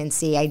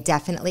pregnancy, I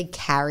definitely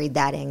carried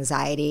that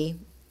anxiety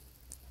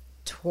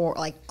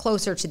like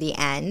closer to the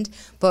end,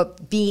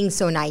 but being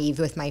so naive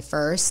with my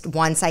first,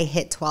 once I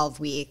hit 12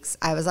 weeks,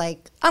 I was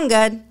like, I'm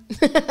good.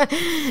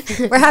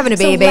 We're having a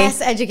baby. So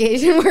less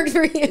education worked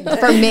for you.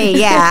 For me,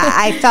 yeah.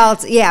 I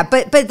felt, yeah.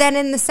 But then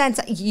in the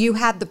sense, you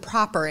have the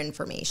proper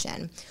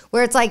information,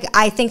 where it's like,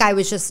 I think I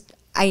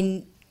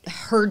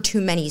heard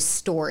too many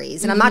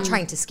stories, and I'm not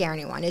trying to scare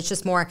anyone. It's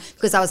just more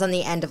because I was on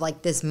the end of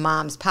like this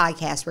mom's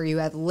podcast where you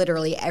have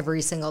literally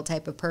every single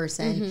type of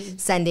person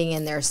sending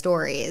in their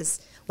stories.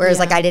 Whereas,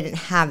 like, I didn't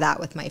have that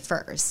with my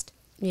first.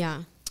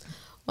 Yeah.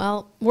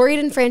 Well, worried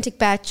and frantic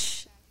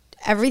Betch,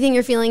 everything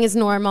you're feeling is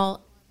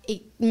normal.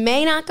 It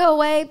may not go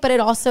away, but it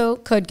also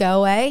could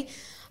go away.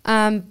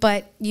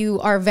 But you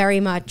are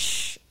very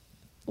much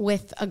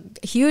with a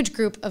huge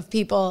group of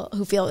people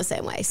who feel the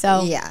same way.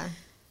 So, yeah.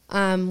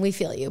 We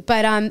feel you.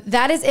 But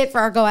that is it for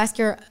our Go Ask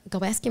Your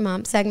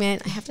Mom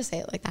segment. I have to say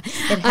it like that.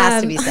 It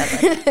has to be said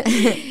like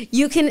that.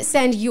 You can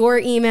send your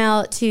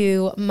email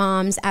to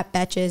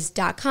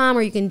moms@betches.com,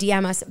 or you can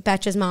DM us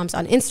Betches Moms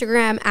on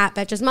Instagram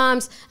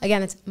 @BetchesMoms.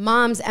 Again, it's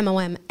moms,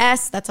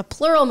 M-O-M-S. That's a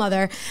plural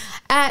mother,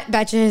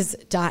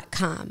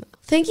 @Betches.com.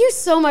 Thank you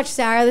so much,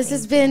 Sarah. This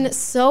has been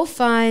so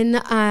fun.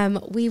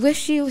 We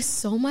wish you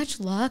so much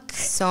luck.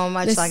 So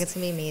much luck. It's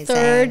going to be amazing.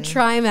 Third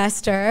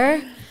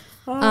trimester.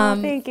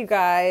 Thank you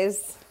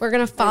guys. We're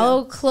going to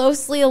follow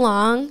closely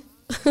along.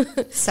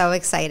 So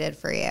excited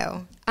for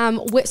you.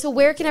 So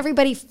where can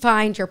everybody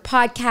find your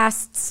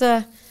podcasts,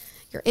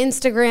 your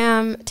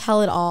Instagram?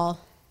 Tell it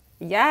all.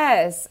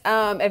 Yes.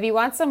 If you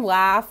want some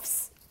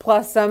laughs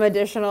plus some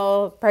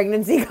additional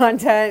pregnancy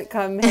content,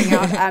 come hang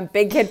out on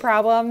Big Kid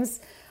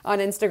Problems on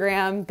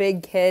Instagram.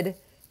 Big Kid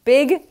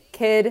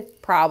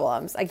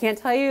Problems. I can't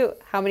tell you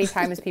how many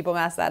times people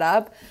mess that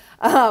up.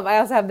 I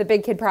also have the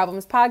Big Kid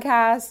Problems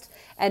podcast,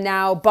 and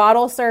now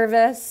bottle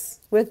service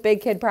with Big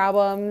Kid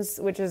Problems,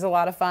 which is a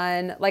lot of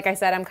fun. Like I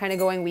said, I'm kind of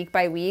going week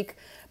by week.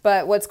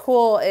 But what's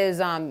cool is,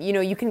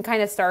 you can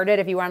kind of start it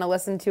if you want to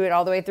listen to it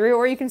all the way through,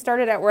 or you can start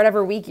it at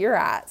whatever week you're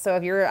at. So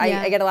if you're,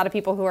 I get a lot of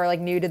people who are like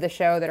new to the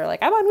show that are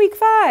like, I'm on week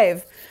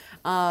 5.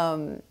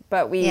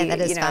 But that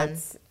is fun.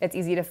 It's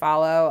easy to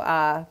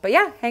follow. But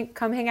yeah,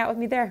 come hang out with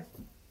me there.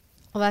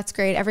 Well, that's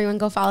great. Everyone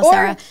go follow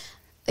Sarah.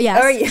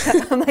 Yes. Oh yeah.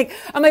 I'm like,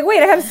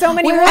 wait, I have so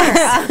many more.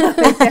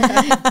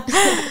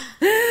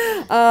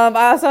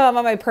 I also am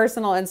on my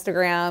personal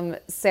Instagram,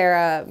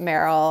 Sarah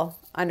Merrill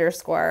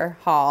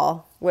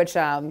 _Hall, which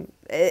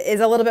is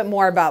a little bit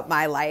more about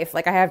my life.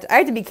 Like I have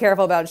to be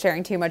careful about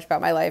sharing too much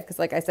about my life because,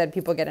 like I said,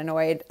 people get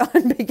annoyed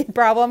on Big Kid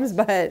Problems.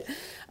 But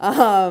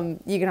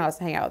you can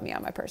also hang out with me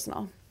on my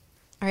personal.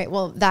 All right.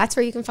 Well, that's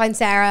where you can find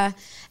Sarah.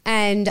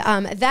 And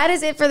that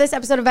is it for this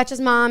episode of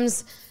Betches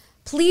Moms.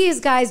 Please,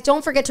 guys,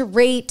 don't forget to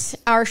rate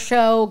our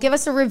show, give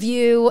us a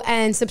review,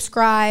 and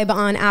subscribe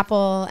on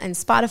Apple and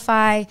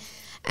Spotify.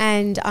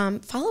 And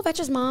follow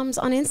Betches Moms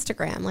on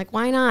Instagram. Like,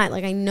 why not?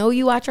 Like, I know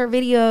you watch our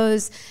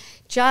videos.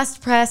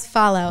 Just press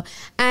follow.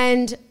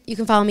 And you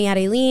can follow me at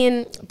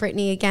Aileen.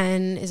 Brittany,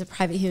 again, is a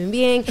private human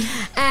being.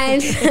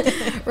 And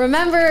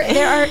remember,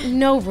 there are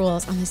no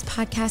rules on this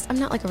podcast. I'm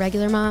not like a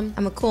regular mom.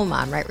 I'm a cool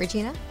mom, right,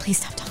 Regina? Please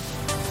stop talking.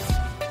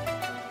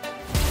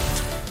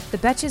 The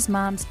Betches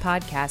Moms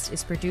podcast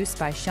is produced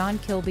by Sean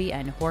Kilby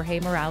and Jorge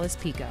Morales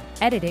Pico.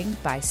 Editing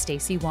by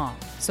Stacey Wong.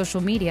 Social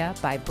media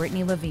by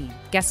Brittany Levine.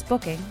 Guest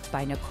booking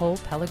by Nicole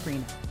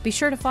Pellegrino. Be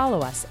sure to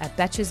follow us at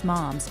Betches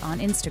Moms on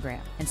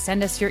Instagram and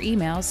send us your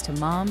emails to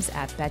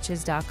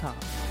moms@betches.com.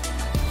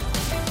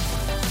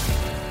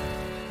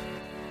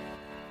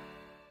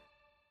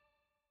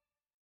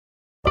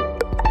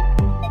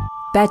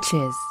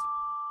 Betches.